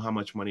don't know how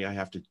much money I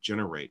have to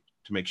generate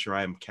to make sure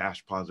I am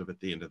cash positive at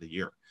the end of the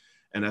year.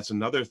 And that's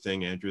another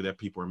thing, Andrew, that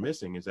people are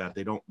missing, is that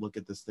they don't look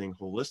at this thing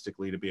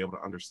holistically to be able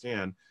to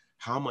understand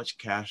how much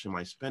cash am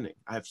I spending.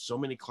 I have so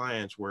many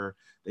clients where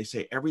they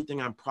say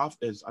everything I'm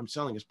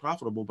selling is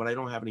profitable, but I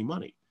don't have any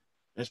money.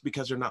 And it's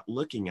because they're not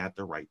looking at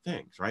the right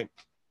things, right?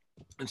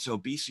 And so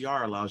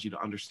BCR allows you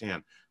to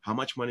understand how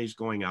much money is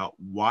going out.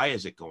 Why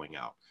is it going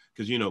out?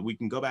 Because, we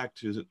can go back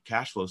to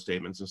cash flow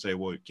statements and say,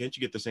 well, can't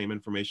you get the same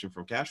information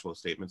from cash flow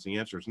statements? The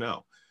answer is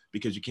no,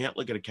 because you can't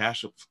look at a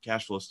cash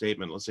flow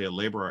statement, let's say a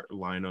labor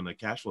line on the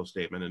cash flow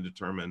statement, and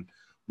determine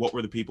what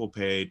were the people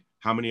paid,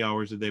 how many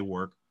hours did they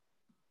work,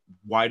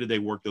 why did they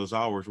work those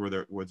hours,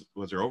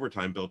 was there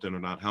overtime built in or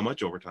not, how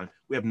much overtime.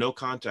 We have no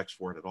context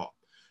for it at all.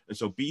 And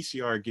so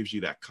BCR gives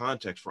you that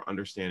context for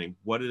understanding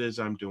what it is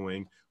I'm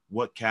doing,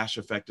 what cash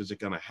effect is it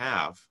going to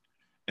have,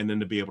 and then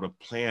to be able to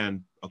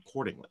plan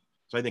accordingly.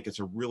 So I think it's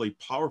a really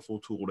powerful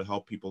tool to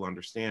help people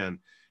understand,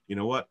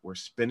 what, we're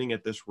spending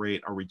at this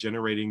rate. Are we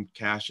generating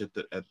cash at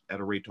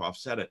a rate to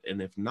offset it? And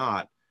if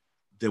not,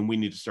 then we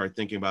need to start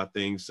thinking about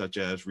things such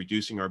as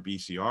reducing our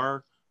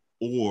BCR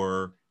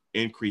or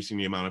increasing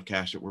the amount of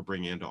cash that we're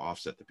bringing in to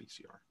offset the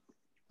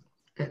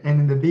BCR.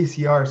 And in the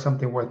BCR,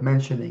 something worth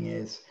mentioning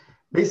is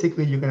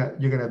basically you're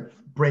gonna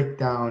break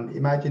down.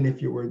 Imagine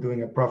if you were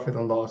doing a profit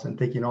and loss and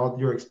taking all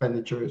your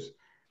expenditures,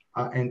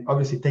 and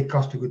obviously take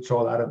cost of goods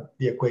sold out of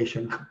the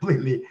equation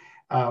completely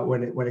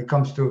when it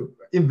comes to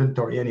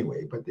inventory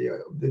anyway. But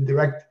the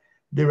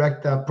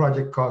direct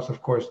project costs,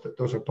 of course,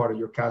 those are part of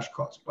your cash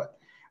costs. But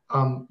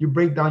you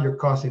break down your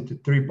costs into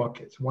three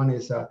buckets. One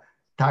is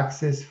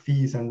taxes,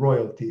 fees, and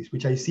royalties,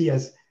 which I see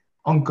as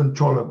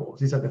uncontrollables.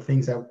 These are the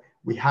things that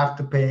we have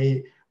to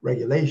pay: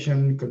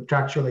 regulation,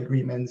 contractual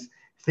agreements,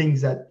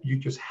 things that you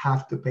just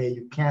have to pay.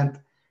 You can't,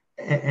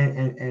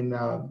 and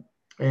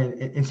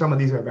some of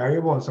these are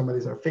variable and some of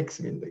these are fixed.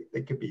 I mean,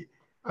 they could be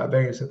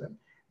various of them.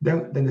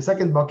 Then the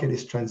second bucket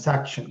is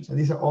transactions, and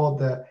these are all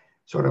the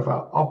sort of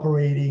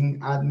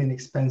operating admin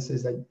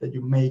expenses that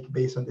you make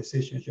based on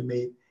decisions you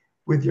made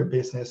with your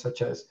business,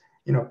 such as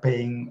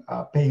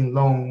paying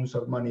loans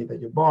of money that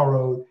you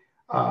borrowed,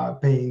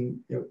 paying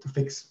to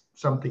fix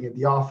something in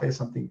the office,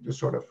 something just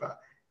sort of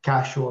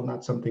casual,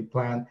 not something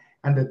planned.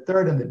 And the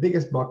third and the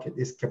biggest bucket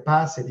is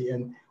capacity.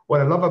 And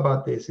what I love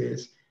about this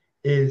is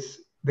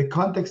the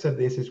context of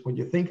this is when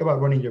you think about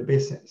running your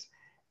business,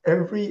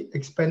 every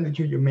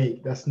expenditure you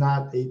make that's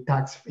not a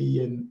tax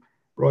fee and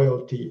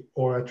royalty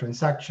or a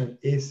transaction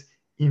is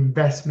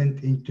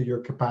investment into your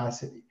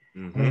capacity.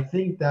 Mm-hmm. And I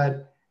think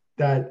that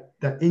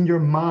in your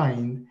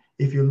mind,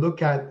 if you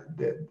look at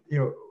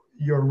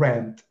your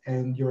rent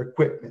and your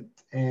equipment,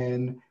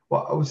 and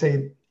well, I would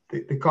say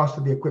the cost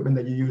of the equipment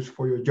that you use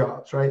for your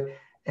jobs, right,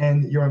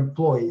 and your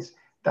employees,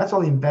 that's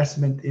all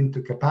investment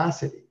into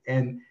capacity.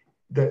 And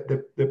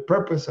the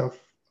purpose of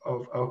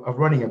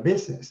running a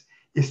business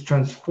is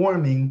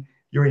transforming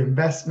your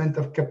investment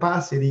of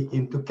capacity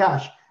into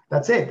cash.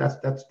 That's it.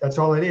 That's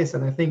all it is.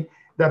 And I think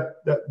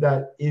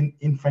that in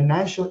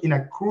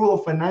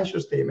accrual financial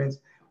statements,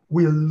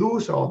 we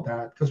lose all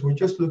that because we're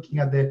just looking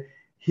at the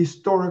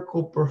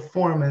historical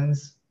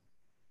performance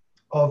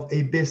of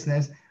a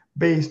business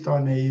based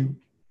on a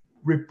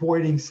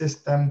reporting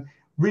system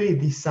really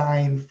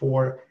designed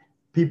for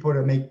people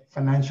to make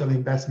financial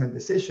investment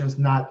decisions,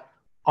 not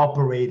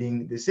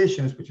operating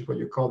decisions, which is what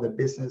you call the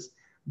business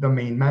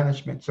domain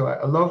management. So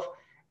I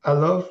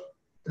love,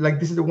 like,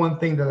 this is the one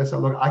thing that I said,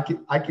 look,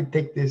 I could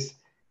take this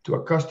to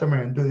a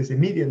customer and do this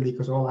immediately,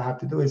 because all I have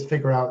to do is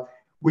figure out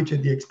which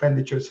of the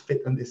expenditures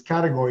fit in this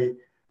category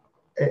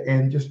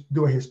and just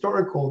do a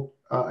historical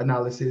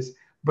analysis.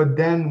 But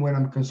then when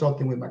I'm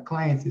consulting with my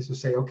clients is to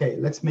say, okay,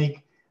 let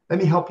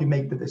me help you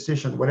make the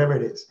decision, whatever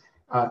it is,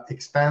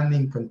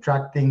 expanding,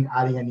 contracting,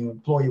 adding a new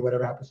employee,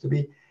 whatever happens to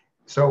be.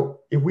 So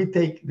if we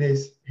take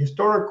this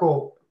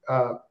historical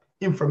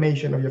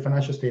information of your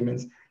financial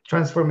statements,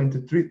 transform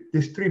into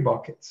these three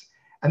buckets,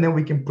 and then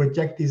we can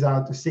project these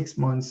out to 6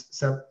 months,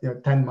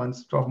 10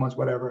 months, 12 months,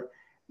 whatever.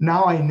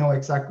 Now I know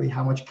exactly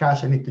how much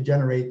cash I need to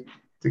generate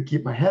to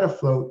keep my head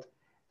afloat.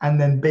 And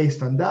then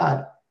based on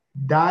that,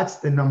 that's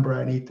the number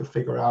I need to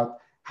figure out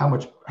how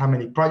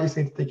many projects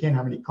I need to take in,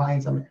 how many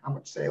clients, how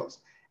much sales,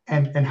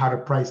 and how to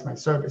price my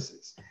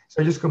services.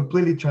 So it just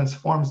completely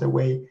transforms the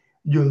way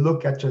you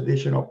look at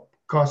traditional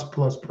cost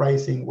plus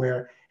pricing,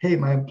 where, hey,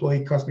 my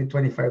employee cost me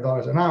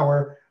 $25 an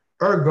hour.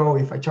 Ergo,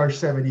 if I charge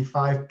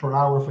 $75 per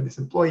hour for this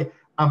employee,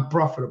 I'm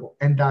profitable.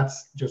 And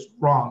that's just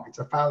wrong. It's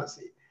a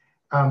fallacy.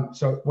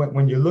 So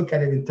when you look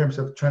at it in terms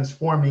of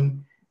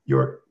transforming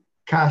your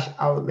cash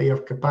outlay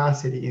of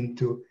capacity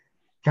into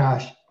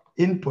cash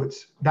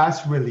inputs,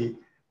 that's really,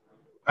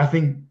 I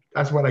think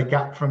that's what I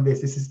got from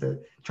this. This is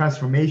the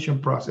transformation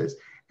process.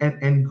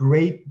 And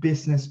great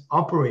business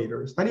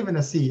operators, not even a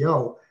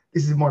CEO,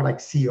 this is more like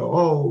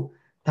COO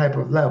type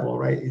of level,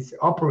 right? It's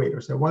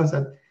operators, the ones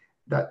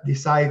that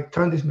decide,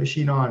 turn this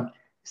machine on,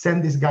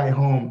 send this guy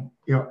home,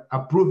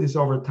 approve this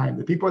overtime.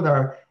 The people that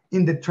are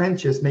in the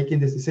trenches making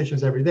these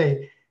decisions every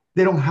day,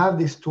 they don't have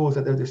these tools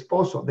at their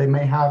disposal. They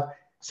may have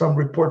some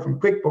report from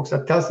QuickBooks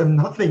that tells them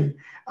nothing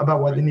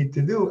about what they need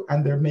to do,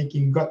 and they're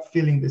making gut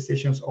feeling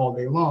decisions all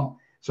day long.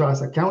 So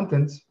as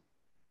accountants,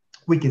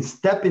 we can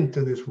step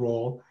into this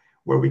role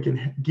where we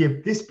can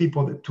give these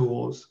people the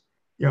tools,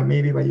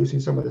 maybe by using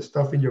some of the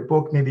stuff in your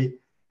book, maybe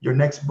your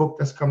next book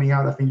that's coming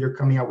out. I think you're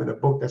coming out with a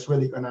book that's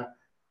really going to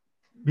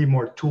be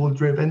more tool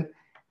driven.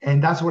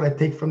 And that's what I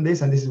take from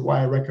this. And this is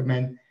why I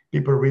recommend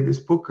people read this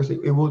book, because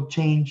it will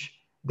change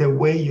the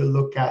way you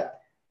look at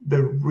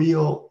the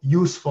real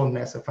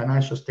usefulness of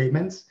financial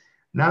statements,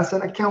 not as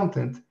an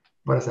accountant,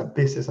 but as a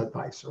business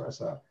advisor,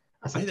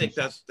 I think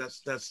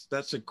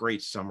that's a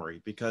great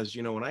summary, because,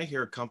 when I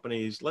hear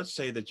companies, let's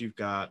say that you've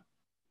got,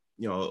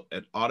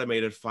 an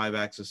automated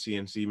 5-axis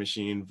CNC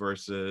machine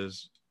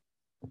versus,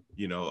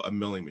 a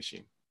milling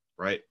machine,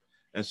 right?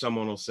 And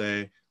someone will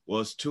say,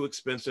 well, it's too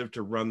expensive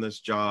to run this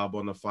job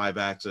on the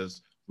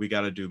 5-axis. We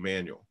got to do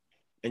manual.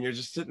 And you're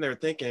just sitting there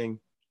thinking,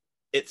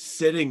 it's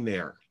sitting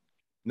there.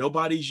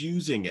 Nobody's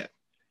using it.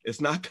 It's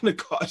not going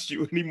to cost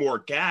you any more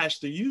cash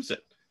to use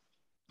it.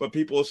 But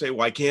people will say,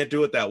 well, I can't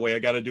do it that way. I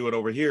got to do it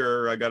over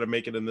here. I got to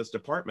make it in this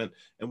department.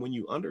 And when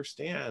you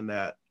understand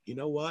that, you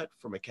know what,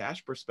 from a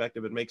cash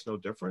perspective, it makes no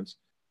difference.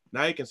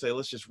 Now you can say,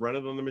 let's just run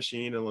it on the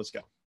machine and let's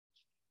go.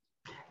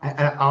 And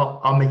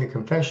I'll make a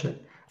confession.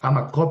 I'm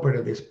a culprit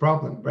of this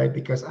problem, right?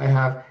 Because I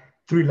have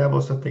 3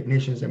 levels of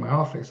technicians in my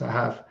office. I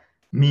have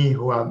me,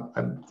 who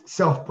I'm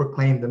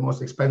self-proclaimed the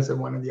most expensive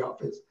one in the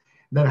office.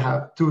 Then I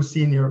have 2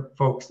 senior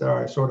folks that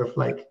are sort of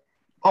like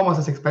almost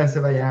as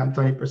expensive I am,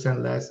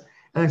 20% less.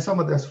 And then some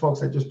of those folks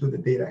that just do the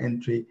data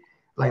entry,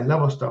 line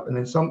level stuff. And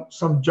then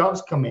some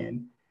jobs come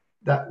in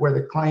that where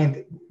the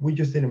client, we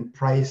just didn't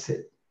price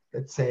it,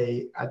 let's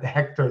say at the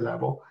hectare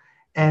level.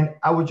 And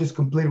I would just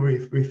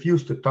completely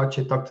refuse to touch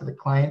it, talk to the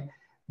client,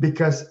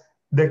 because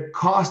the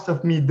cost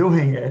of me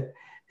doing it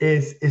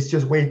is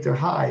just way too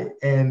high.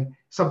 And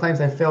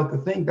sometimes I fail to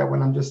think that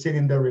when I'm just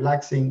sitting there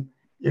relaxing,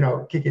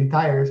 kicking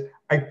tires,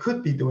 I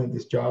could be doing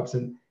these jobs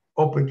and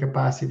open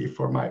capacity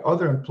for my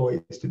other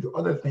employees to do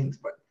other things.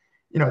 But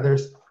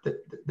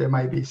there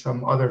might be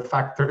some other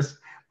factors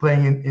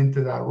playing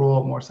into that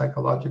role, more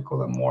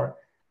psychological and more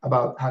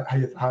about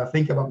how I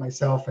think about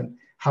myself and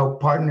how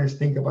partners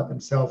think about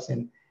themselves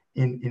in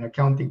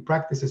accounting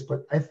practices.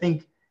 But I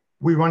think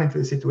we run into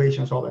the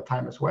situations all the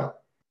time as well.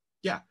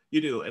 Yeah, you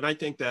do. And I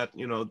think that,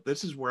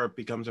 this is where it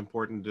becomes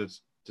important to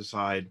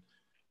decide,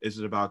 is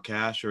it about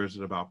cash or is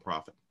it about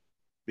profit?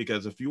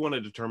 Because if you want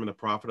to determine the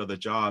profit of the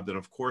job, then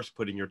of course,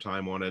 putting your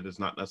time on it is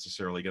not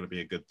necessarily going to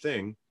be a good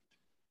thing.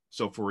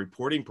 So for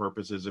reporting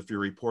purposes, if you're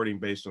reporting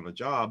based on the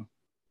job,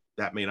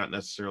 that may not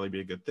necessarily be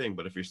a good thing.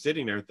 But if you're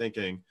sitting there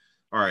thinking,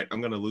 all right,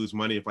 I'm going to lose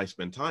money if I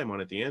spend time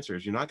on it, the answer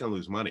is you're not going to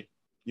lose money.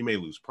 You may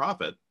lose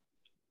profit,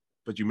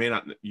 but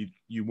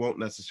you won't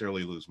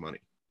necessarily lose money.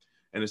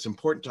 And it's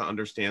important to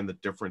understand the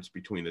difference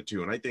between the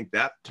two. And I think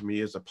that, to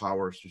me, is the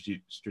power of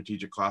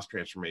strategic cost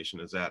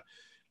transformation, is that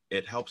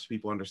it helps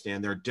people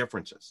understand their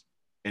differences.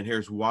 And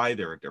here's why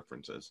there are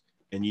differences.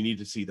 And you need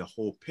to see the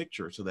whole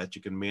picture so that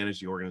you can manage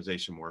the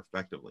organization more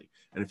effectively.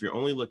 And if you're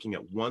only looking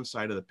at one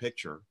side of the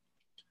picture,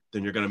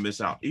 then you're going to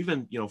miss out.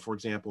 Even, for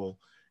example,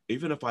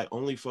 even if I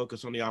only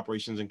focus on the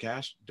operations and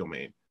cash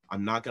domain,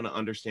 I'm not going to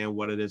understand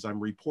what it is I'm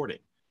reporting.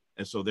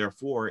 And so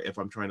therefore, if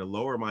I'm trying to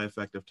lower my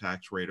effective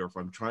tax rate, or if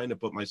I'm trying to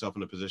put myself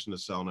in a position to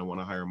sell and I want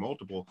to hire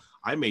multiple,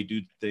 I may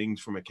do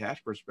things from a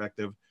cash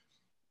perspective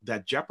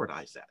that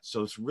jeopardize that.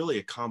 So it's really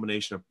a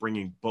combination of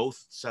bringing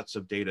both sets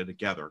of data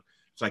together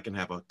so I can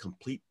have a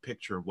complete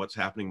picture of what's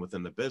happening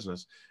within the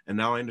business. And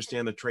now I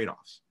understand the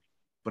trade-offs.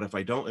 But if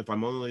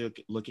I'm only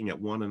looking at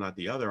one and not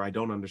the other, I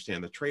don't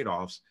understand the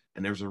trade-offs,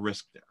 and there's a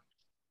risk there.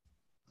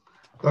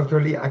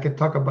 Dr. Lee, I could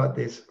talk about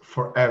this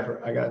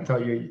forever. I gotta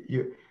tell you,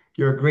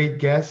 you're a great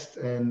guest,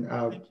 and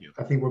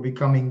I think we're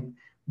becoming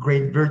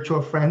great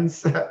virtual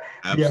friends via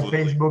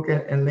Facebook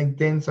and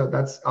LinkedIn. So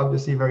that's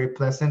obviously very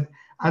pleasant.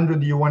 Andrew,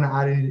 do you want to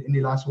add any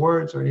last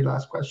words or any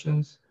last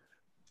questions?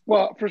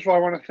 Well, first of all, I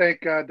want to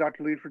thank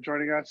Dr. Lee for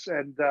joining us,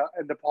 and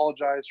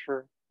apologize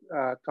for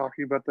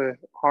talking about the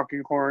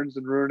honking horns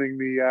and ruining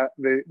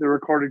the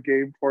recorded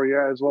game for you,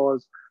 as well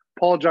as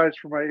apologize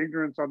for my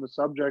ignorance on the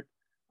subject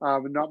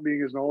and not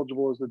being as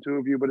knowledgeable as the two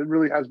of you. But it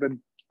really has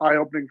been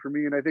eye-opening for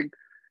me, and I think,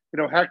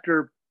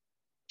 Hector,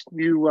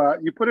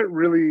 you put it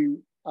really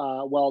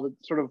well. That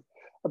sort of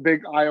a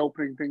big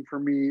eye-opening thing for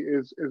me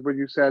is when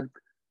you said,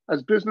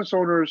 as business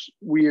owners,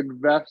 we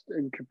invest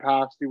in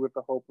capacity with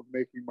the hope of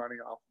making money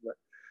off of it.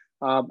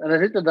 And I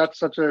think that's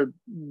such a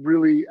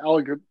really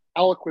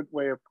eloquent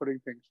way of putting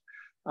things.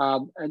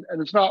 And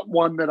it's not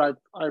one that I've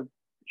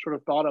sort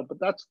of thought of, but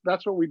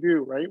that's what we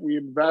do, right? We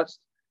invest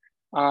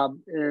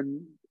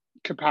in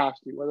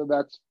capacity, whether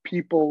that's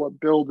people, a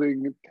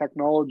building,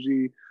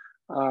 technology,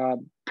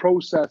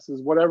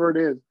 processes, whatever it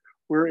is.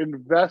 We're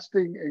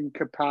investing in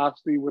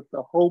capacity with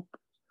the hope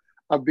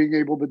of being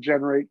able to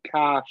generate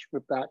cash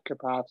with that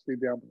capacity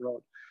down the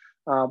road.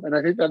 And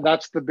I think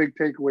that's the big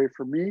takeaway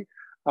for me,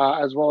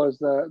 as well as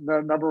the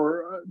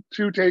number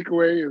two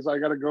takeaway is I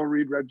got to go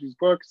read Reggie's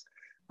books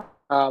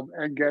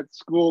and get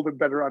schooled and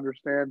better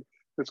understand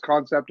this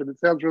concept. And it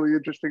sounds really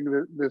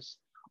interesting, this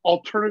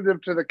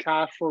alternative to the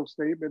cash flow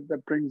statement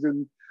that brings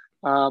in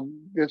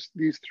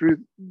these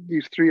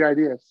three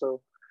ideas.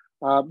 So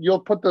you'll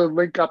put the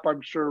link up,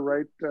 I'm sure,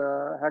 right,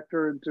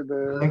 Hector, into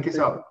the link is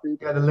up.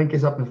 Yeah, the link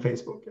is up on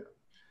Facebook.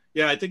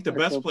 Yeah, I think the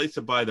best place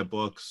to buy the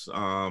books,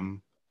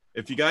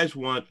 if you guys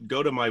want,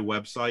 go to my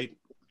website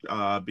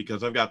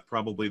because I've got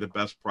probably the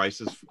best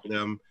prices for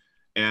them,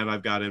 and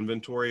I've got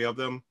inventory of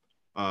them.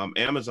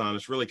 Amazon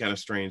is really kind of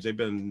strange. They've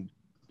been,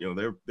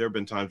 there have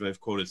been times when I've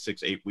quoted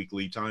 6-8 week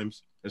lead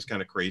times. It's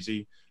kind of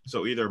crazy.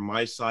 So either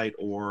my site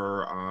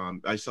or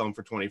I sell them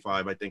for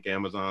 25. I think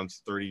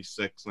Amazon's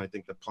 36, and I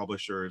think the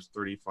publisher is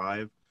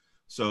 35.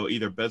 So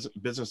either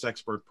Business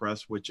Expert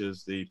Press, which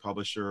is the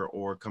publisher,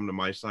 or come to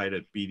my site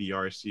at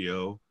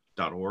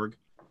bdrco.org.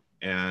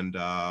 And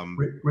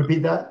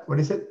repeat that. What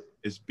is it?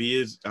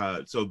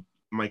 So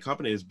my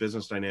company is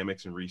Business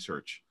Dynamics and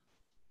Research.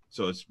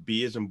 So it's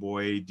B as in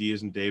boy, D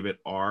as in David,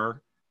 RCO.org.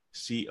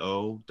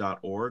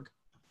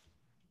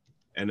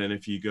 And then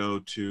if you go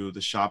to the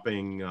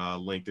shopping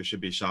link, there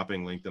should be a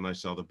shopping link. Then I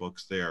sell the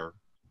books there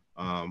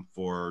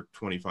for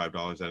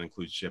 $25. That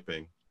includes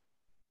shipping.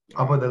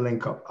 I'll put the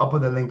link up. I'll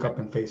put the link up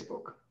in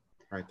Facebook.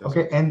 Right.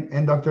 Okay. Awesome.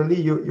 And Dr. Lee,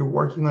 you're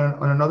working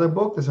on another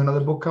book. There's another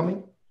book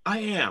coming. I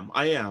am.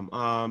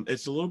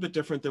 It's a little bit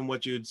different than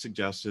what you had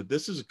suggested.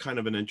 This is kind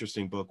of an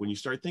interesting book when you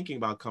start thinking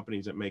about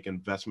companies that make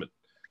investment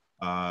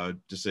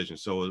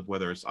decisions. So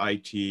whether it's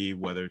IT,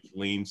 whether it's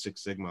Lean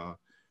Six Sigma,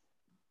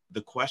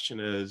 the question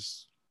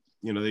is,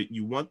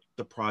 you want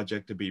the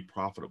project to be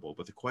profitable,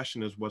 but the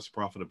question is, what's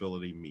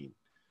profitability mean?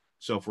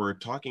 So if we're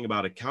talking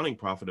about accounting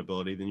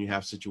profitability, then you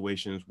have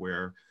situations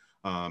where,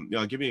 I'll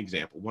give you an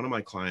example. One of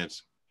my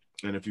clients,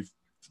 and if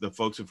the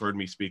folks who've heard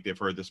me speak, they've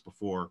heard this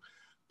before,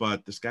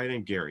 but this guy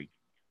named Gary,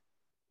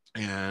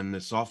 and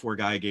the software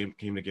guy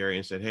came to Gary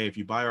and said, hey, if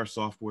you buy our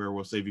software,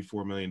 we'll save you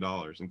 $4 million.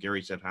 And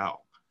Gary said, how?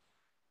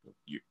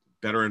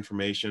 Better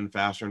information,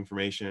 faster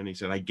information. And he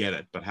said, I get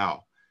it, but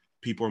how?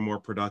 People are more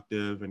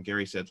productive. And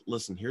Gary said,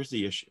 listen, here's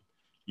the issue.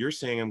 You're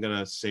saying I'm going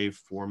to save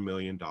 $4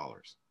 million.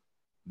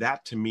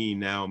 That to me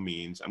now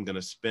means I'm going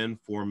to spend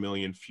 $4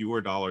 million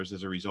fewer dollars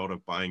as a result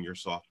of buying your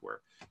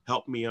software.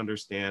 Help me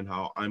understand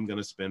how I'm going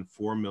to spend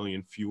 $4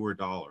 million fewer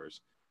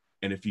dollars.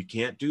 And if you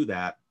can't do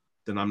that,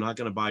 then I'm not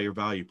going to buy your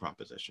value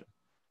proposition.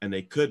 And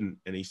they couldn't.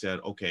 And he said,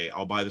 okay,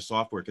 I'll buy the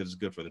software because it's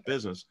good for the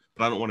business,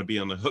 but I don't want to be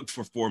on the hook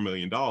for $4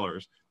 million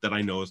that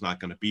I know is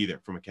not going to be there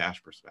from a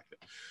cash perspective.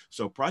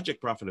 So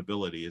project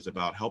profitability is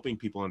about helping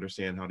people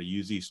understand how to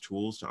use these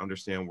tools to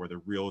understand where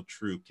the real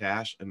true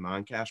cash and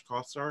non-cash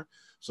costs are,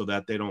 so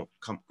that they don't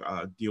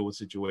deal with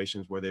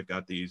situations where they've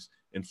got these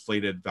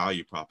inflated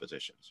value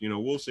propositions.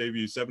 We'll save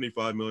you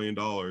 $75 million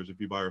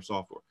if you buy our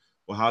software.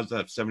 Well, how does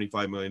that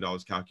 $75 million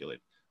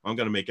calculate? I'm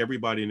going to make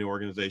everybody in the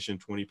organization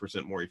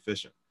 20% more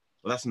efficient.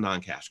 Well, that's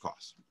non-cash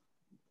cost.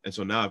 And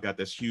so now I've got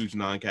this huge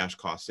non-cash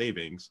cost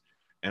savings.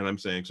 And I'm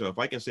saying, so if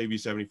I can save you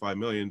 $75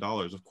 million,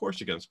 of course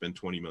you're going to spend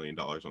 $20 million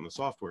on the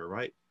software,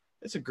 right?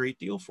 It's a great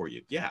deal for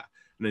you. Yeah.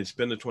 And then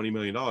spend the $20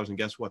 million. And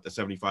guess what? The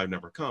 75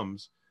 never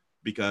comes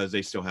because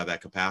they still have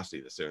that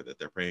capacity that's there that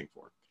they're paying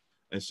for.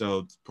 And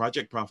so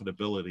project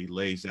profitability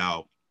lays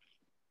out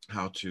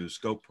how to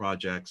scope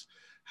projects,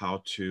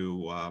 how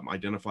to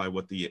identify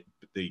what the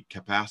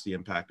capacity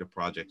impact of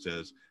projects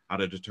is, how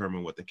to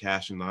determine what the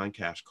cash and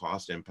non-cash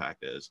cost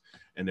impact is.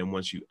 And then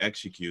once you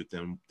execute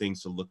them,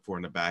 things to look for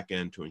in the back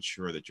end to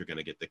ensure that you're going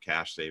to get the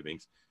cash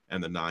savings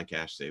and the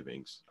non-cash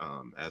savings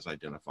as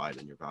identified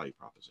in your value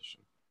proposition.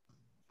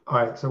 All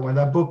right. So when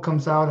that book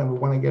comes out and we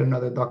want to get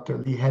another Dr.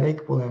 Lee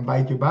headache, we'll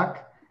invite you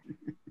back.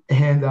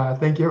 And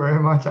thank you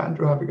very much,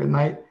 Andrew. Have a good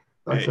night.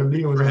 Dr.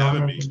 Lee, it was an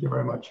honor. Thank you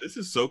very much. This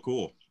is so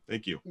cool.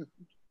 Thank you.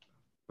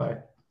 Bye.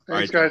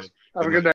 Thanks, guys. Have a good night.